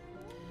animal.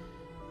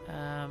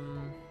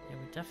 Yeah,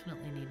 we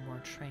definitely need more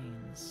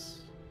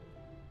trains.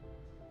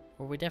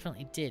 Or we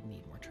definitely did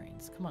need more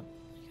trains. Come on.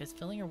 Are you guys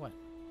filling or what?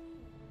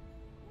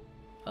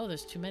 Oh,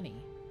 there's too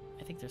many.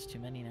 I think there's too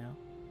many now.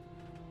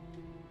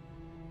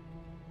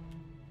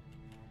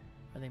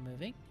 Are they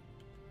moving?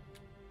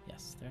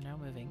 Yes, they're now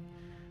moving.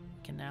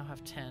 We can now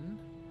have 10.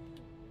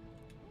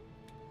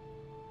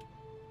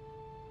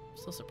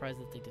 Still surprised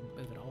that they didn't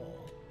move at all.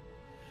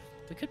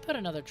 We could put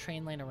another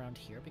train line around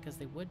here because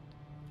they would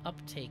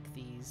uptake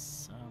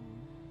these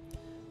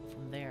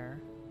from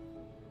there.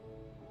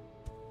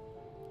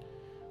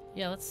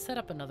 Yeah, let's set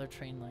up another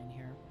train line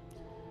here.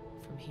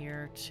 From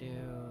here to,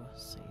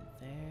 say,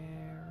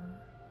 there.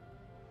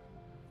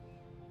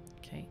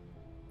 Okay.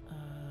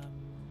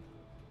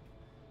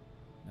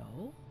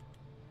 No.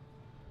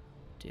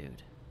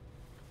 Dude.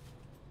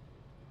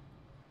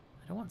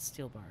 I don't want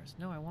steel bars.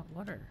 No, I want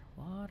water.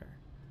 Water.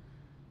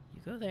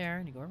 You go there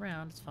and you go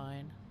around, it's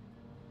fine.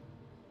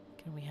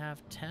 Can we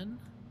have 10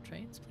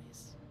 trains,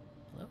 please?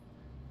 Hello?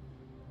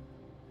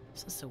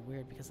 This is so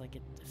weird because like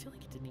I feel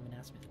like it didn't even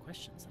ask me the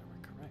questions that were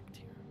correct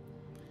here.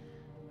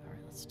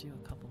 Alright, let's do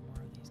a couple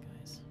more of these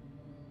guys.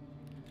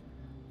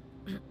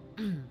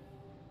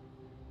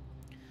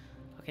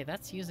 Okay,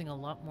 that's using a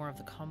lot more of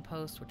the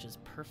compost, which is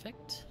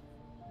perfect.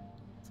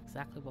 That's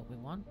exactly what we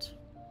want.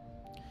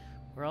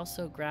 We're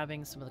also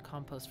grabbing some of the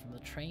compost from the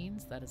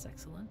trains. That is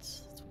excellent.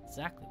 That's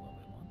exactly what we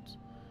want.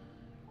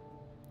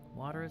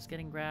 Water is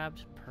getting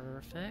grabbed.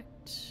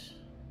 Perfect.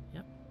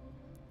 Yep.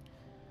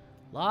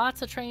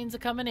 Lots of trains are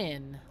coming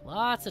in.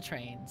 Lots of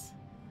trains.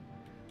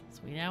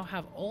 So we now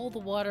have all the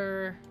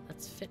water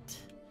that's fit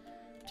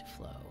to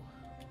flow.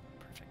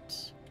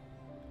 Perfect.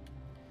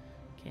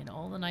 Okay, and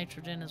all the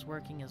nitrogen is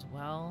working as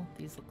well.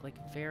 These look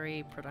like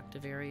very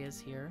productive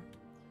areas here.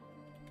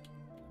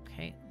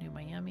 Okay, New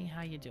Miami,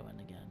 how you doing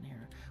again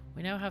here?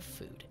 We now have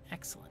food.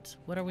 Excellent.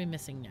 What are we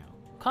missing now?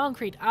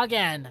 Concrete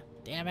again!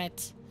 Damn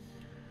it.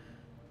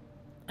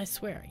 I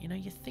swear, you know,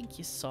 you think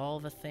you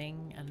solve a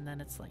thing, and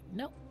then it's like,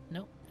 nope,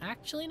 nope,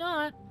 actually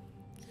not.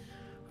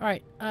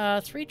 Alright,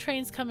 3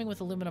 trains coming with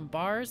aluminum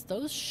bars.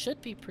 Those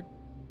should be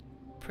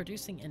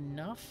producing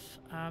enough.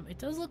 It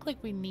does look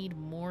like we need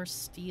more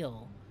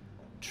steel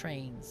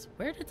trains.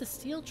 Where did the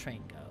steel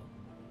train go?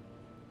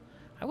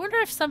 I wonder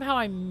if somehow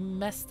I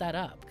messed that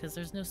up, because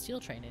there's no steel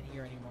train in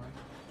here anymore.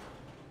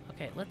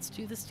 Okay, let's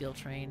do the steel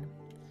train.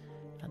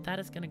 And that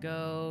is going to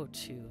go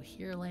to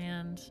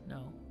Hereland.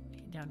 No,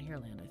 down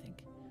Hereland, I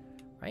think.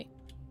 Right?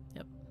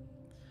 Yep.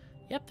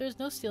 Yep, there's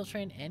no steel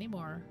train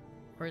anymore.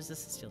 Or is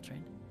this a steel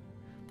train?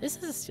 This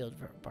is a steel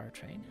bar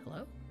train.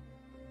 Hello?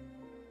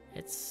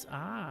 It's...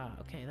 Ah,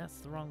 okay, that's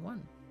the wrong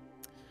one.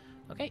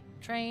 Okay,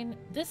 train.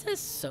 This is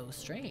so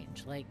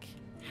strange. Like,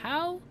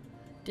 how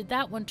did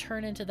that one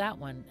turn into that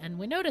one? And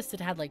we noticed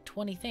it had like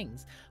 20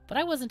 things, but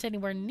I wasn't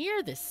anywhere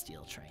near this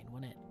steel train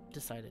when it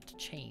decided to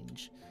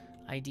change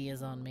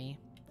ideas on me.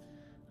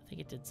 I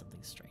think it did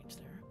something strange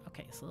there.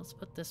 Okay, so let's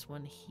put this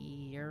one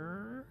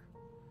here.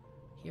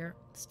 Here,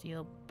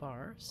 steel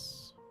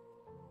bars.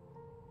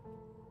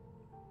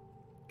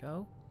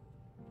 Go.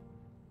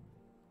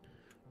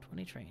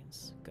 20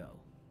 trains. Go.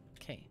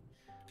 Okay.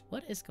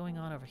 What is going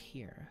on over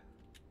here?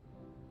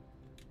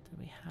 Did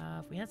we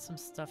have... We had some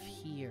stuff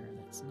here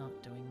that's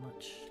not doing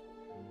much.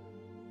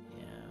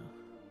 Yeah.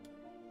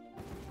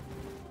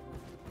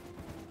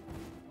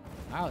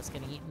 Wow, it's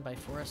getting eaten by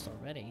forest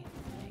already.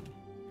 Dang.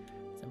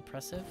 It's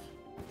impressive.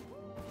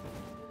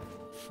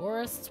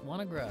 Forests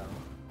want to grow.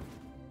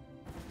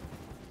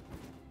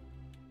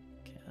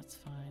 Okay, that's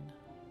fine.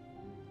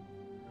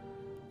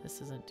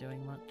 This isn't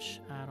doing much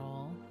at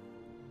all.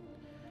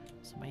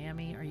 So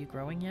Miami, are you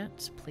growing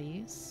yet?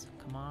 Please?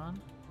 Come on.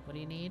 What do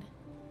you need?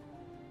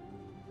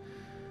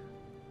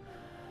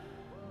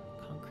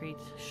 Concrete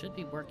should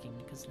be working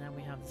because now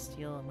we have the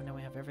steel and now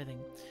we have everything.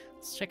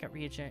 Let's check out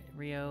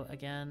Rio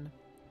again.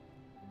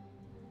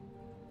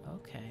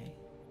 Okay.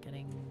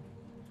 Getting...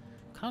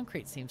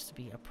 Concrete seems to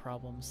be a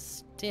problem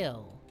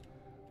still.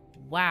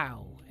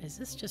 Wow. Is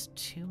this just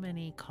too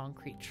many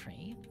concrete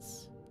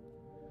trains?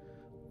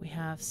 We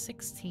have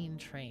 16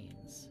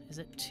 trains. Is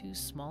it too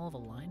small of a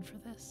line for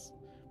this?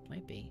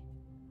 Might be.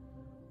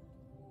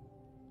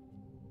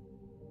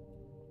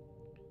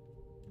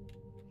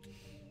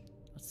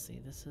 Let's see,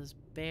 this is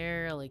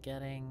barely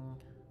getting...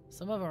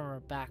 Some of them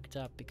are backed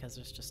up because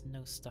there's just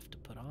no stuff to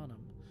put on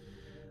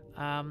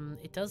them.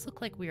 It does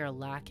look like we are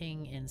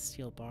lacking in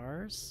steel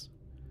bars.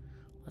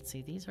 Let's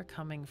see, these are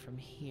coming from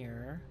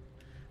here.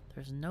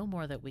 There's no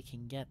more that we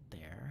can get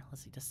there.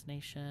 Let's see,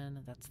 destination,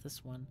 that's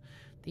this one.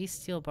 These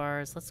steel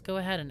bars, let's go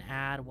ahead and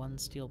add one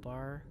steel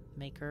bar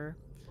maker,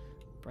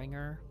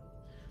 bringer.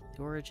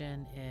 The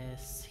origin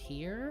is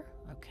here.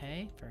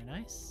 Okay, very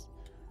nice.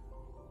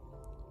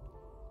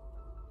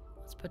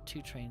 Let's put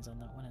 2 trains on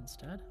that one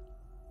instead.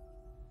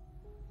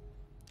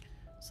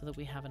 So that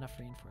we have enough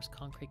reinforced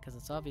concrete, because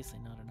it's obviously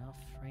not enough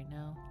right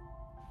now.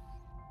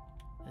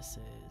 This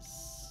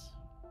is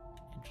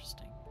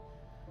interesting.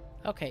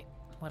 Okay,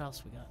 what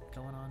else we got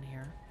going on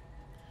here?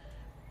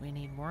 We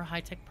need more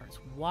high-tech parts.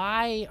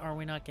 Why are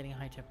we not getting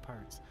high-tech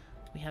parts?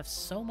 We have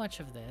so much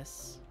of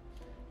this.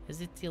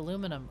 Is it the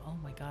aluminum? Oh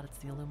my god, it's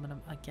the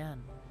aluminum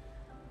again.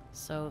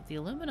 So the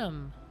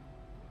aluminum,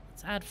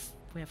 let's add,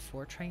 we have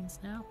 4 trains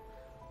now.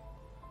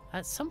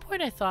 At some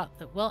point I thought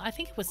that, well, I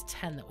think it was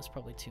 10 that was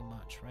probably too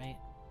much, right?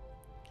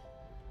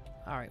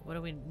 Alright, what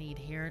do we need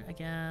here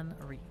again?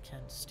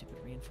 Stupid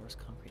reinforced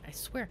concrete. I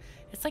swear,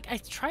 it's like I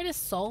try to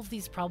solve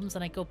these problems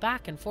and I go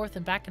back and forth,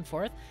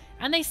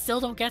 and they still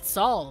don't get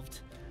solved.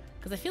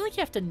 Because I feel like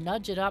you have to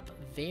nudge it up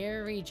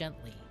very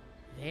gently.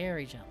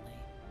 Very gently.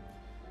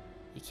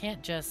 You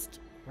can't just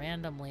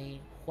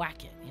randomly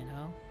whack it, you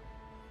know?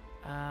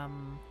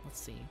 Let's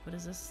see. What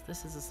is this?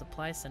 This is a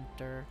supply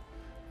center.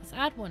 Let's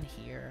add one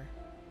here.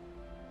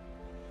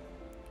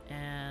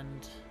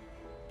 And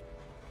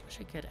I wish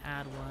I could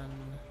add one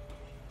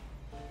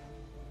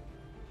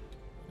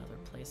in other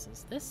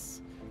places.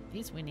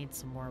 These we need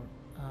some more.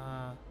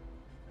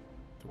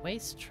 The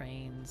waste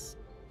trains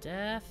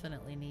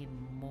definitely need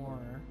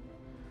more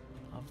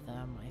of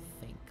them, I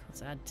think.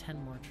 Let's add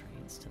 10 more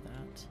trains to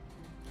that.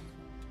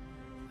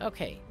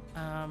 Okay.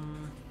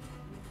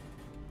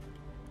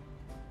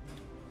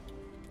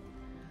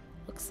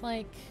 Looks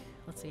like,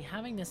 let's see,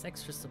 having this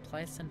extra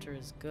supply center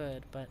is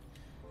good, but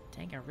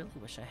dang, I really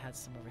wish I had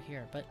some over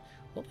here. But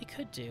what we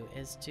could do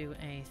is do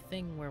a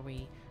thing where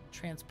we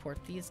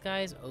transport these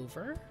guys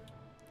over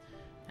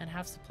and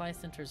have supply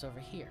centers over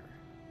here.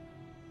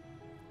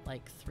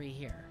 Like 3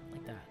 here,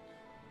 like that.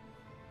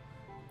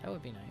 That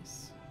would be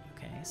nice.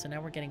 Okay, so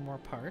now we're getting more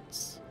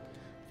parts.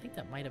 I think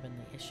that might have been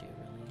the issue,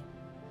 really.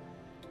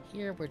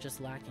 Here we're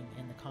just lacking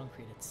in the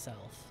concrete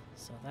itself,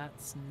 so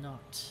that's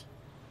not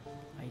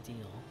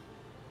ideal.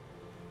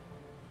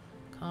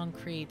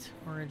 Concrete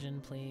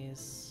origin,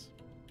 please.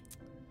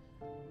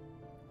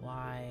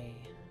 Why?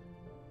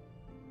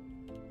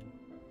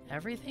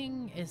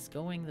 Everything is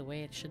going the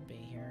way it should be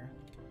here.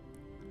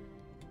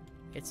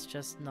 It's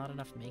just not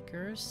enough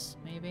makers,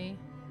 maybe?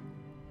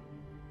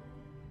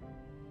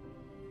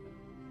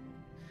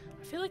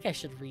 I feel like I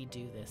should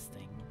redo this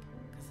thing,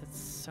 because it's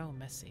so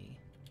messy.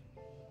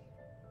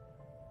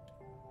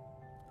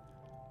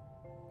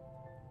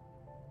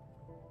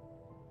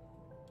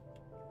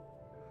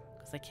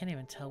 Because I can't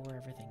even tell where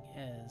everything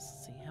is.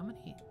 Let's see, how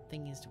many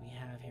thingies do we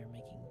have here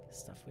making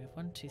stuff? We have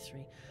 1, 2,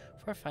 3,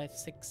 4, 5,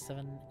 6,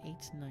 7, 8,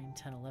 9,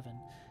 10, 11.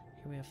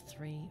 Here we have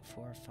 3,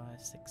 4,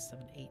 5, 6,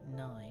 7, 8,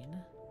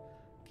 9.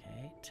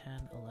 Okay,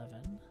 10,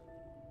 11.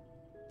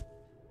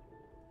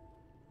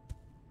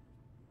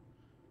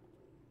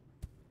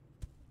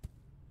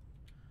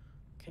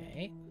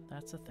 Okay,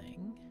 that's a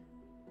thing.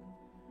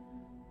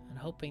 And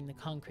hoping the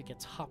concrete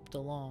gets hopped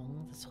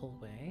along this whole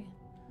way.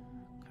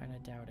 Kinda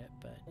doubt it,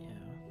 but yeah.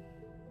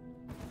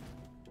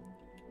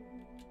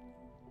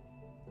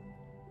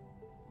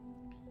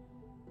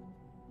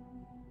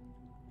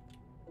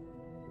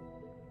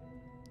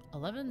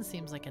 11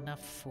 seems like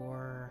enough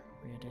for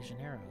Rio de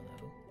Janeiro,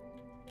 though.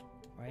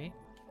 Right?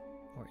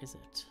 Or is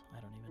it? I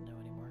don't even know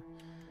anymore.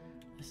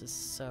 This is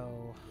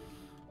so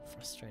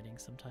frustrating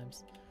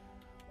sometimes.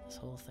 This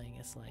whole thing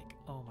is like,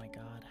 oh my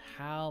god,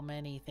 how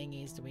many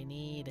thingies do we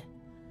need?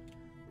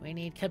 We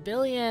need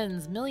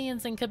kabillions,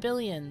 millions and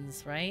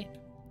kabillions, right?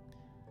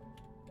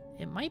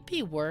 It might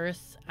be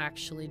worth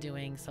actually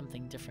doing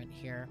something different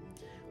here.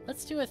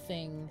 Let's do a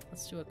thing,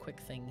 let's do a quick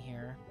thing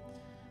here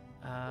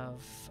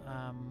of,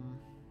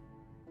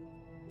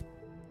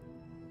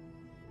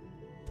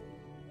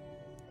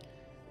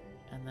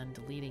 and then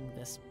deleting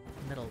this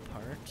middle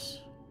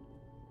part.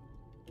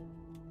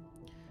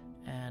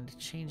 And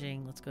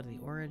changing, let's go to the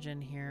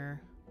origin here.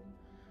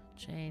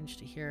 Change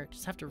to here.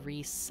 Just have to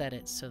reset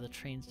it so the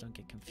trains don't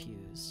get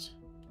confused.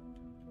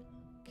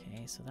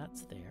 Okay, so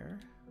that's there.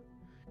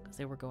 Because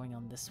they were going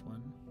on this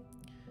one.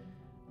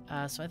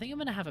 So I think I'm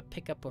going to have a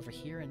pickup over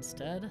here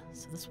instead.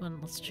 So this one,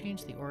 let's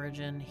change the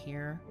origin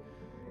here.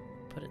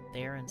 Put it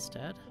there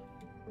instead.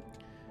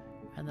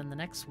 And then the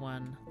next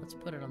one, let's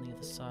put it on the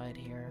other side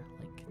here.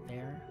 Like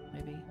there,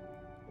 maybe.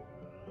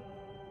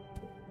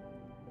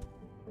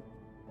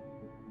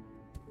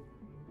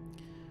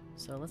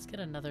 So let's get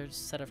another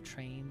set of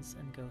trains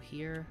and go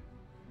here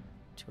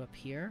to up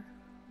here.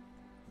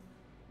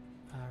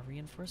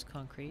 Reinforced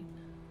concrete.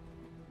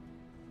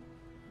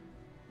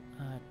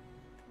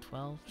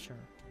 12, sure.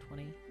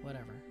 20,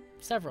 whatever.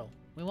 Several.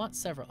 We want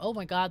several. Oh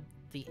my god.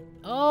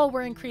 Oh,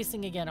 we're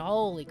increasing again.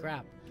 Holy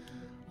crap.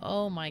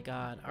 Oh my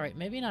god. Alright,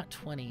 maybe not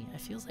 20. It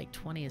feels like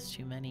 20 is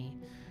too many.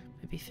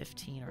 Maybe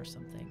 15 or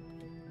something.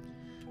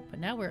 But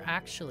now we're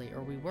actually,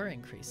 or we were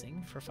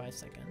increasing for 5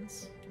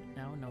 seconds.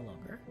 Now no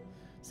longer.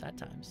 Sad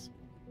times.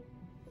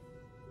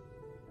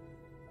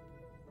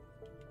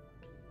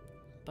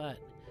 But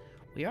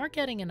we are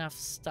getting enough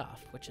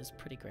stuff, which is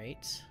pretty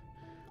great.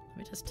 Let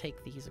me just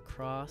take these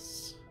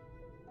across.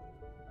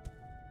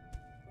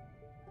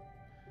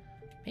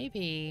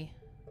 Maybe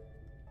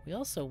we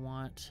also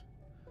want...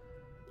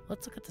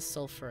 Let's look at the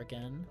sulfur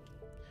again.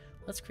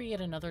 Let's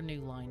create another new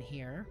line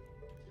here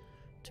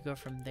to go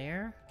from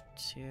there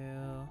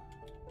to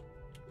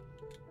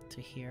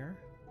here.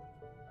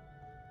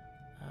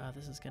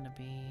 This is going to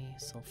be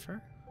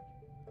sulfur.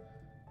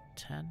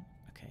 10.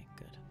 Okay,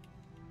 good.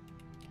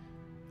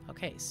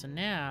 Okay, so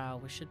now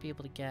we should be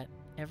able to get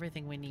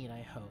everything we need,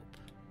 I hope.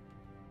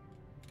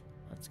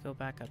 Let's go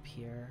back up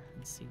here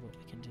and see what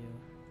we can do.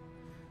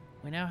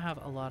 We now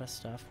have a lot of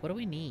stuff. What do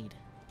we need?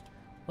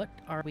 What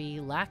are we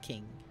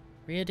lacking?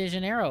 Rio de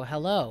Janeiro,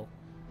 hello.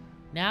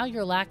 Now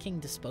you're lacking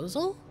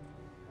disposal?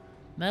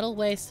 Metal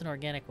waste and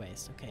organic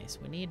waste. Okay, so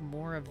we need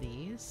more of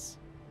these.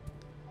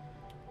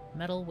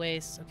 Metal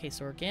waste. Okay,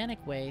 so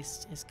organic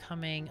waste is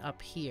coming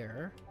up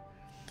here.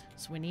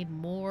 So we need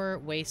more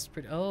waste.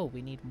 Oh,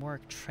 we need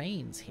more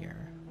trains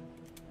here.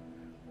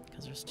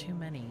 Because there's too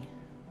many.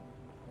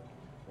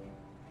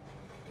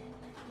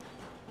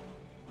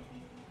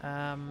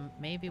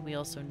 Maybe we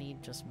also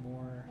need just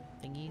more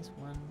thingies.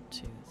 1,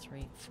 2,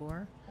 3,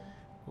 4.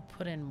 We'll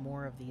put in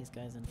more of these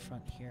guys in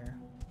front here.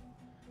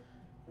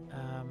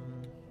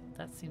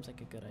 That seems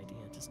like a good idea.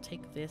 Just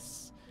take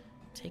this,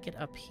 take it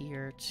up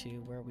here to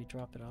where we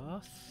drop it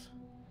off.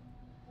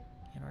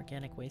 In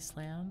organic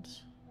wasteland.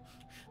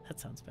 That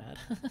sounds bad.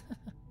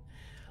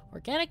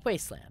 Organic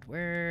wasteland.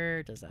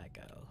 Where does that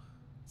go?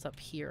 It's up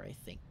here, I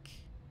think.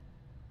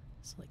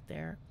 So like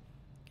there.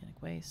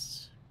 Organic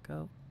waste.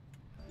 Go.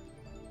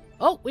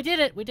 Oh, we did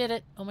it! We did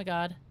it! Oh my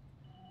god.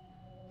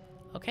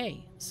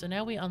 Okay, so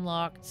now we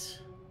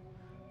unlocked...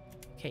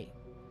 Okay.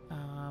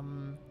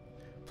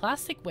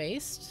 Plastic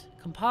waste,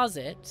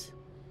 composite,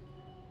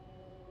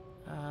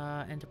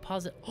 and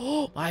deposit...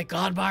 Oh my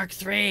god, Mark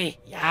III!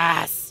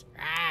 Yes!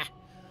 Ah!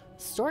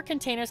 Store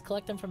containers,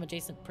 collect them from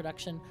adjacent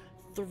production.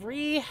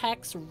 3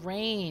 hex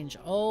range.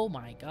 Oh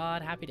my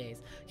god, happy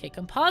days. Okay,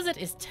 composite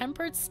is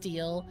tempered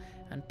steel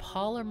and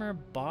polymer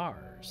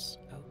bars.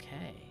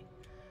 Okay.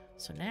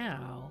 So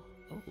now...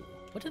 Oh,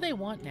 what do they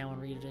want now in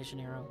Rio de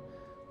Janeiro?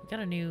 We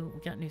got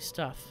new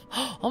stuff.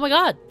 Oh my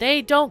god,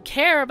 they don't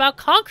care about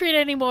concrete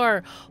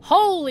anymore.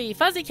 Holy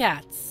fuzzy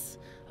cats.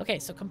 Okay,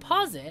 so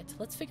composite.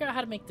 Let's figure out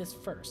how to make this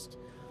first.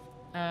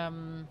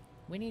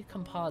 We need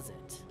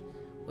composite,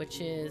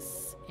 which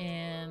is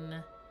in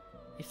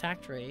a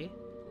factory.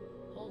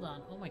 Hold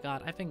on. Oh my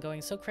god, I've been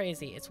going so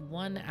crazy. It's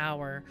 1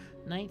 hour,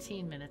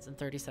 19 minutes, and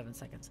 37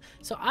 seconds.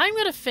 So I'm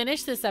going to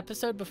finish this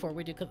episode before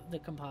we do the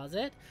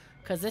composite,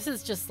 because this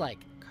is just like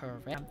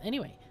correct.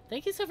 Anyway,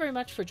 thank you so very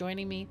much for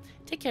joining me.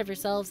 Take care of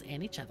yourselves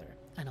and each other,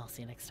 and I'll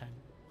see you next time.